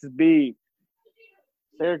 bro, this is big.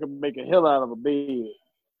 Sarah can make a hell out of a bed.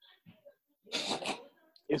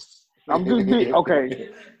 I'm just big. Okay,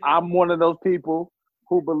 I'm one of those people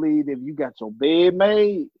who believe if you got your bed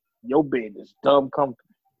made, your bed is dumb comfortable.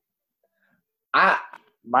 I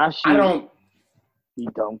don't be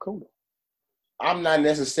dumb comfortable. I'm not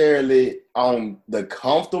necessarily on the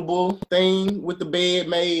comfortable thing with the bed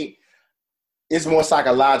made. It's more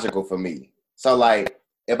psychological for me. So like,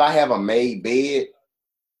 if I have a made bed,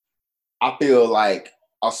 I feel like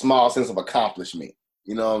a small sense of accomplishment.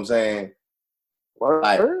 You know what I'm saying?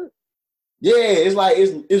 Like, yeah, it's like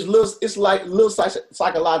little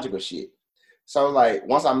psychological shit. So like,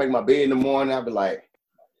 once I make my bed in the morning, I'll be like,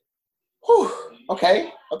 whew,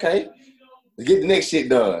 okay. Let's get the next shit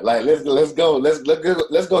done. Like, let's go. Let's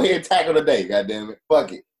go ahead and tackle the day. Goddamn it,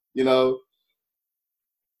 fuck it. You know.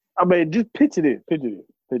 I mean, just picture this.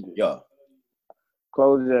 Yeah.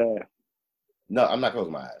 Close your eyes. No, I'm not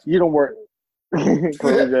closing my eyes. You don't work.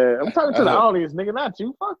 Close your eyes. I'm talking to the audience, nigga, not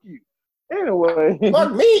you. Fuck you. Anyway.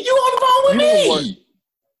 Fuck me. You on the phone with me.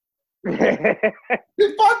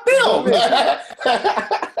 Fuck them.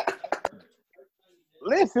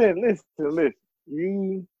 Listen.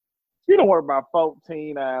 You don't work about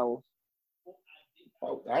 14 hours.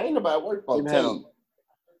 I ain't about work 14.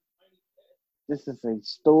 This is a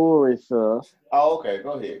story, sir. Oh, okay.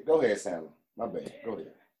 Go ahead, Sam. My bad. Go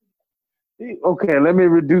ahead. Okay, let me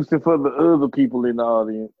reduce it for the other people in the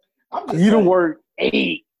audience. You don't work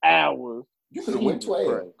 8 hours. You could have went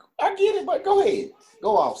 12. I get it, but go ahead.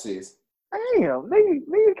 Go off, sis. Damn,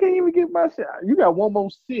 nigga can't even get my shit. You got one more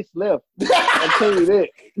sis left. I'll tell you that.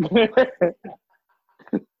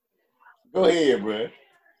 Go ahead, bro.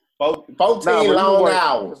 14 long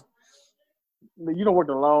hours. You don't work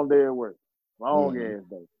a long day at work. Long ass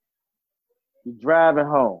day. You driving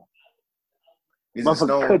home.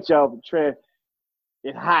 Motherfucker cut you off in traffic.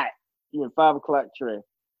 It's hot. You in 5 o'clock traffic.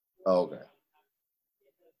 Oh, okay.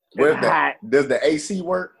 It's hot. Does the AC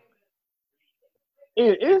work?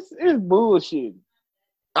 It's bullshit.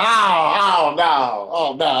 Oh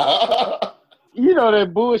no. You know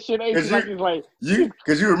that bullshit AC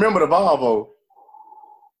because you remember the Volvo.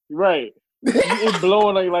 Right. It's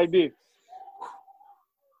blowing on you like this.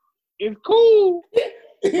 It's cool.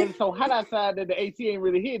 But it's so hot outside that the AC ain't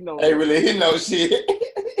really hitting no shit.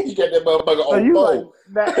 You got that motherfucker on full.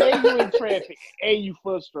 Now, and you in traffic, and you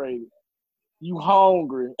frustrated. You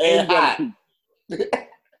hungry. And you got to pee.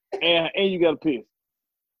 and you got to piss.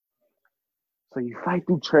 So you fight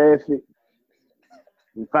through traffic.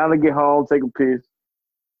 You finally get home, take a piss.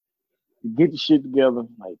 You get your shit together.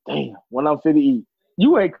 Like, damn, when I'm fit to eat.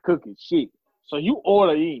 You ain't cooking shit. So you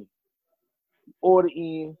order in.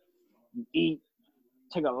 You eat.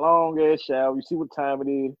 Take a long ass shower. You see what time it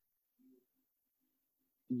is.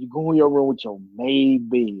 You go in your room with your made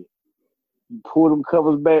bed. You pull them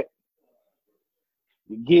covers back.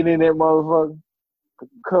 You get in that motherfucker. Put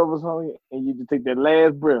the covers on you, and you just take that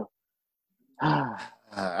last breath.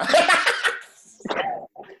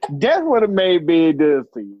 That's what a made bed does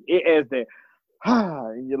to you. It adds that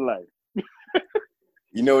in your life.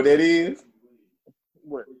 You know what that is?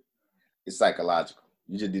 What? It's psychological.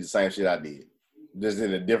 You just did the same shit I did. Just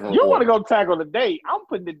in a different You order. want to go tackle the day. I'm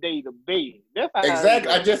putting the day to bed. That's how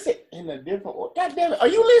exactly. I just said in a different order. God damn it. Are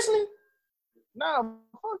you listening? Nah,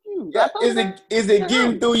 fuck you. Yeah, is it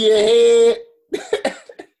getting through your head?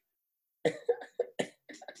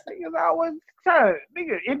 niggas always trying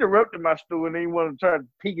nigga interrupted my story and they want to try to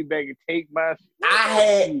piggyback and take my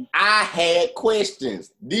shit. I had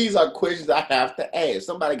questions. These are questions I have to ask.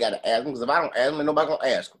 Somebody got to ask them because if I don't ask them, nobody gonna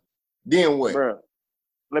ask them. Then what? Bro,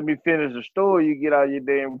 let me finish the story. You get all your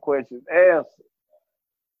damn questions answered.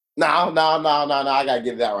 No. I gotta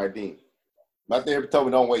get it out right then. My therapist told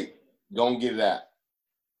me don't wait. Go and get it out.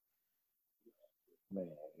 Man,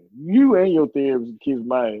 you and your therapist kiss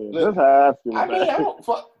my ass. That's how I feel. I mean, I don't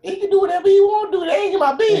fuck. He can do whatever he want to do. That ain't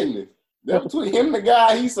my business. That's between him and the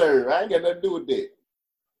guy he served. I ain't got nothing to do with that.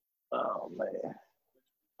 Oh man.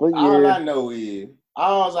 But all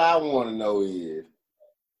I want to know is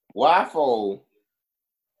why for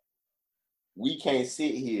we can't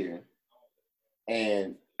sit here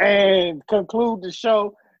and conclude the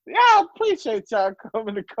show. Y'all appreciate y'all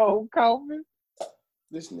coming to Cold Coffee.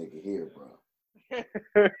 This nigga here, bro.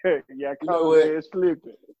 Yeah, come here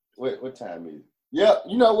sleeping. What time is it? Yep,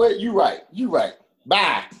 you know what? You right.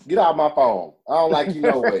 Bye. Get out of my phone. I don't like you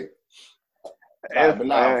no way. But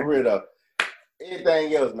nah, for real though.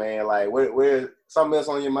 Anything else, man? Like, where something else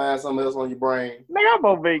on your mind, something else on your brain? Nigga, I'm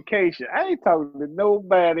on vacation. I ain't talking to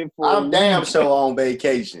nobody for I'm damn sure on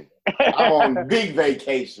vacation. I'm on big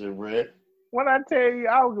vacation, bro. When I tell you,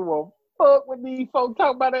 I don't give a fuck when these folks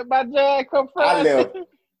talk about it, my jag come from. I left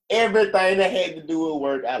everything that had to do with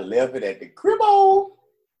work. I left it at the cribbo.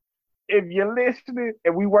 If you're listening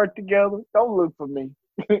and we work together, don't look for me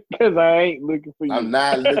because I ain't looking for you. I'm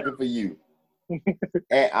not looking for you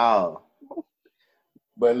at all.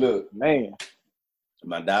 But look, man,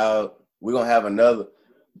 my dog, we're gonna have another.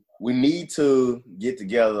 We need to get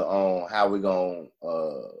together on how we're gonna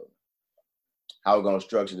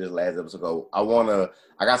structure this last episode. I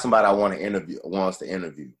got somebody I want to interview.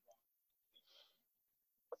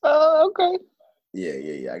 Okay.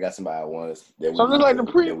 Yeah. I got somebody I want us. This is the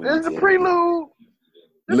prelude.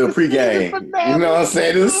 Little pregame. You know what I'm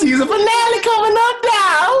saying? This is season finale coming up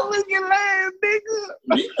now. Look at last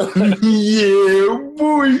nigga.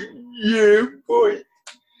 Yeah, boy.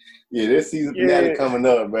 Yeah, this season finale coming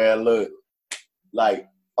up, man. Look, like,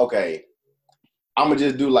 okay. I'm going to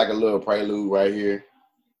just do like a little prelude right here.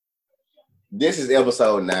 This is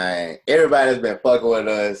episode 9. Everybody's been fucking with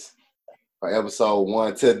us from episode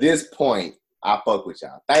 1 to this point. I fuck with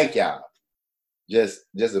y'all. Thank y'all. Just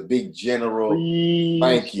a big general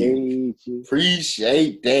thank you.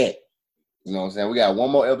 Appreciate that. You know what I'm saying? We got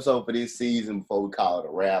one more episode for this season before we call it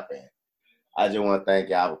a wrap. And I just want to thank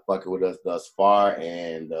y'all for fucking with us thus far.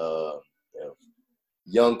 And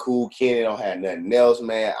Young Cool Kenny don't have nothing else,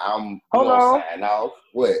 man. I'm gonna sign off.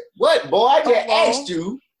 What, boy? I just asked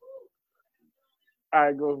you. All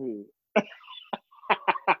right, go ahead.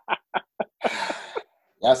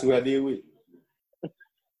 Y'all see what I did with it?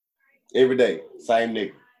 Every day, same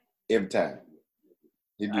nigga, every time.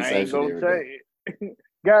 He do the same shit every day.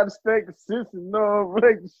 Gotta stay consistent, no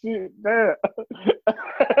break the shit down.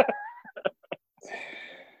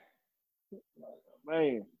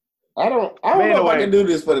 Man. I don't know if I can do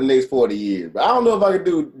this for the next 40 years, but I don't know if I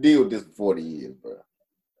can deal with this for 40 years, bro.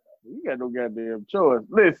 You got no goddamn choice.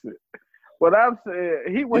 Listen, what I'm saying,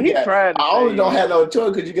 he tried to I only don't have no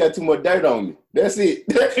choice because you got too much dirt on me. That's it.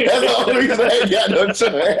 That's the only reason I ain't got no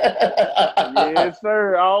choice. Yes,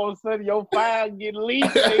 sir. All of a sudden, your file get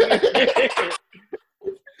leaked.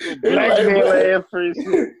 Blackmail ass for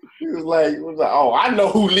shit. He was like, oh, I know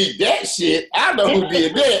who leaked that shit. I know who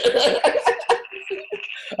did that.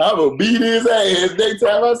 I'm going to beat his ass next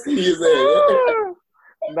time I see his ass.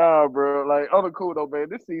 Nah, bro. Like, other cool though, man.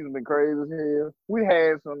 This season been crazy as hell. We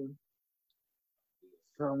had some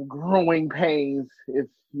growing pains, if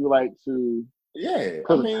you like to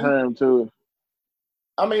put a term to it.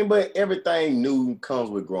 I mean, but everything new comes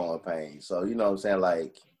with growing pains. So, you know what I'm saying?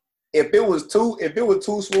 Like, if it was too smooth,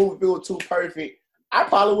 if it was too perfect, I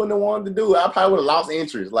probably wouldn't have wanted to do it. I probably would have lost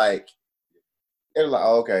interest. Like, it was like,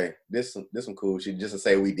 oh, okay, this some cool shit just to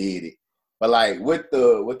say we did it. But like with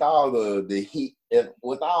all the heat,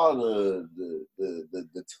 with all the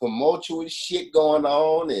tumultuous shit going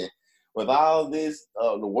on, and with all this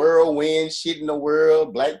the whirlwind shit in the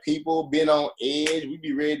world, black people being on edge, we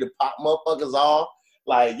be ready to pop motherfuckers off.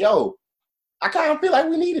 Like, yo, I kind of feel like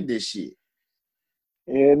we needed this shit.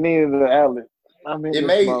 Yeah, it needed the outlet. I mean,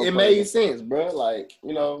 it made sense, bro. Like,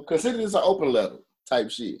 you know, consider this an open letter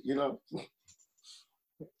type shit, you know.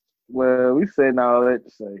 Well, we saying all that to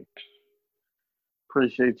say,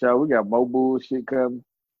 appreciate y'all. We got more bullshit coming.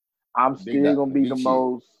 I'm still gonna be the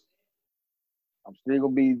most. I'm still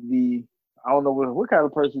gonna be the. I don't know what kind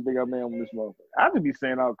of person you think I'm on this motherfucker. I could be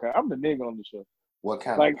saying all kind. I'm the nigga on the show. What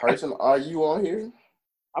kind of person are you on here?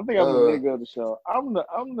 I think I'm the nigga of the show. I'm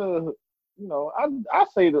the you know, I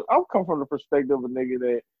say that I'm come from the perspective of a nigga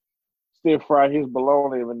that still fry his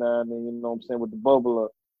bologna every now and then. You know what I'm saying, with the bubble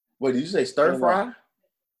up. What did you say? Stir And fry?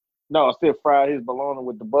 no, I still fry his bologna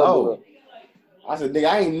with the bubble up. I said, nigga,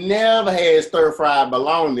 I ain't never had stir fried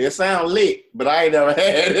bologna. It sound lit, but I ain't never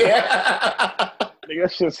had it. Nigga,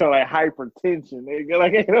 that shit sound like hypertension. Nigga,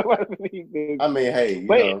 like ain't nobody need this. I mean, hey, you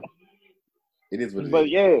know, it is what it is. But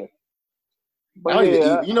yeah. I don't even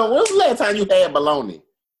eat. You know, when was the last time you had bologna?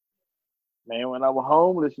 Man, when I was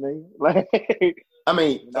homeless, nigga. Like, I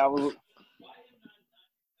mean, I was.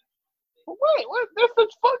 What? That's the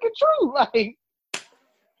fucking truth. Like,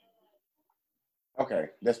 okay,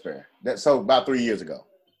 that's fair. That's so about 3 years ago,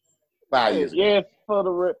 5 years ago. Yeah, for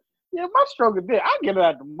the my struggle there. I get it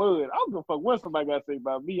out the mud. I don't give a fuck what somebody got to say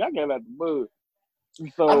about me. I get it out the mud.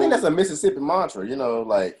 So I think that's a Mississippi mantra. You know,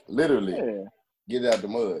 like literally, get it out the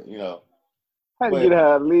mud. You know. I had to get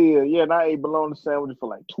how I live. Yeah, and I ate bologna sandwiches for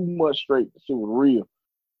like 2 months straight. The shit was real.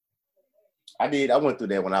 I did. I went through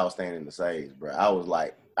that when I was staying in the Sage, bro. I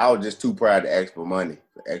was just too proud to ask for money,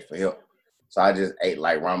 for extra help. So I just ate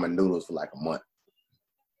like ramen noodles for like a month.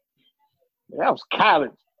 Yeah, I was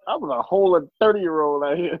college. I was a whole 30-year-old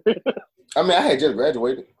out here. I mean, I had just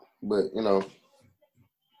graduated, but you know,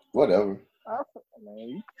 whatever. Man,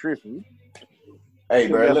 you tripping. Hey,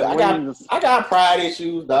 bro, look, I got pride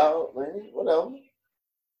issues, dog. Man, whatever.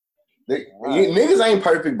 Niggas ain't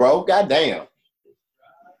perfect, bro. Goddamn.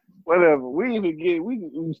 Whatever. We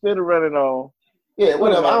instead of running on. Yeah,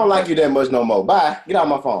 whatever. I don't like you that much no more. Bye. Get out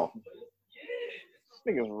my phone.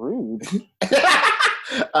 This nigga's rude.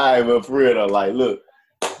 All right, but for real though, like, look,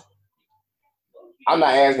 I'm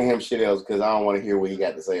not asking him shit else because I don't want to hear what he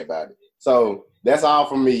got to say about it. So that's all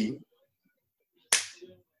from me.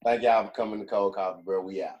 Thank y'all for coming to Cold Coffee, bro.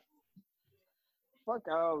 We out. Fuck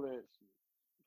all that.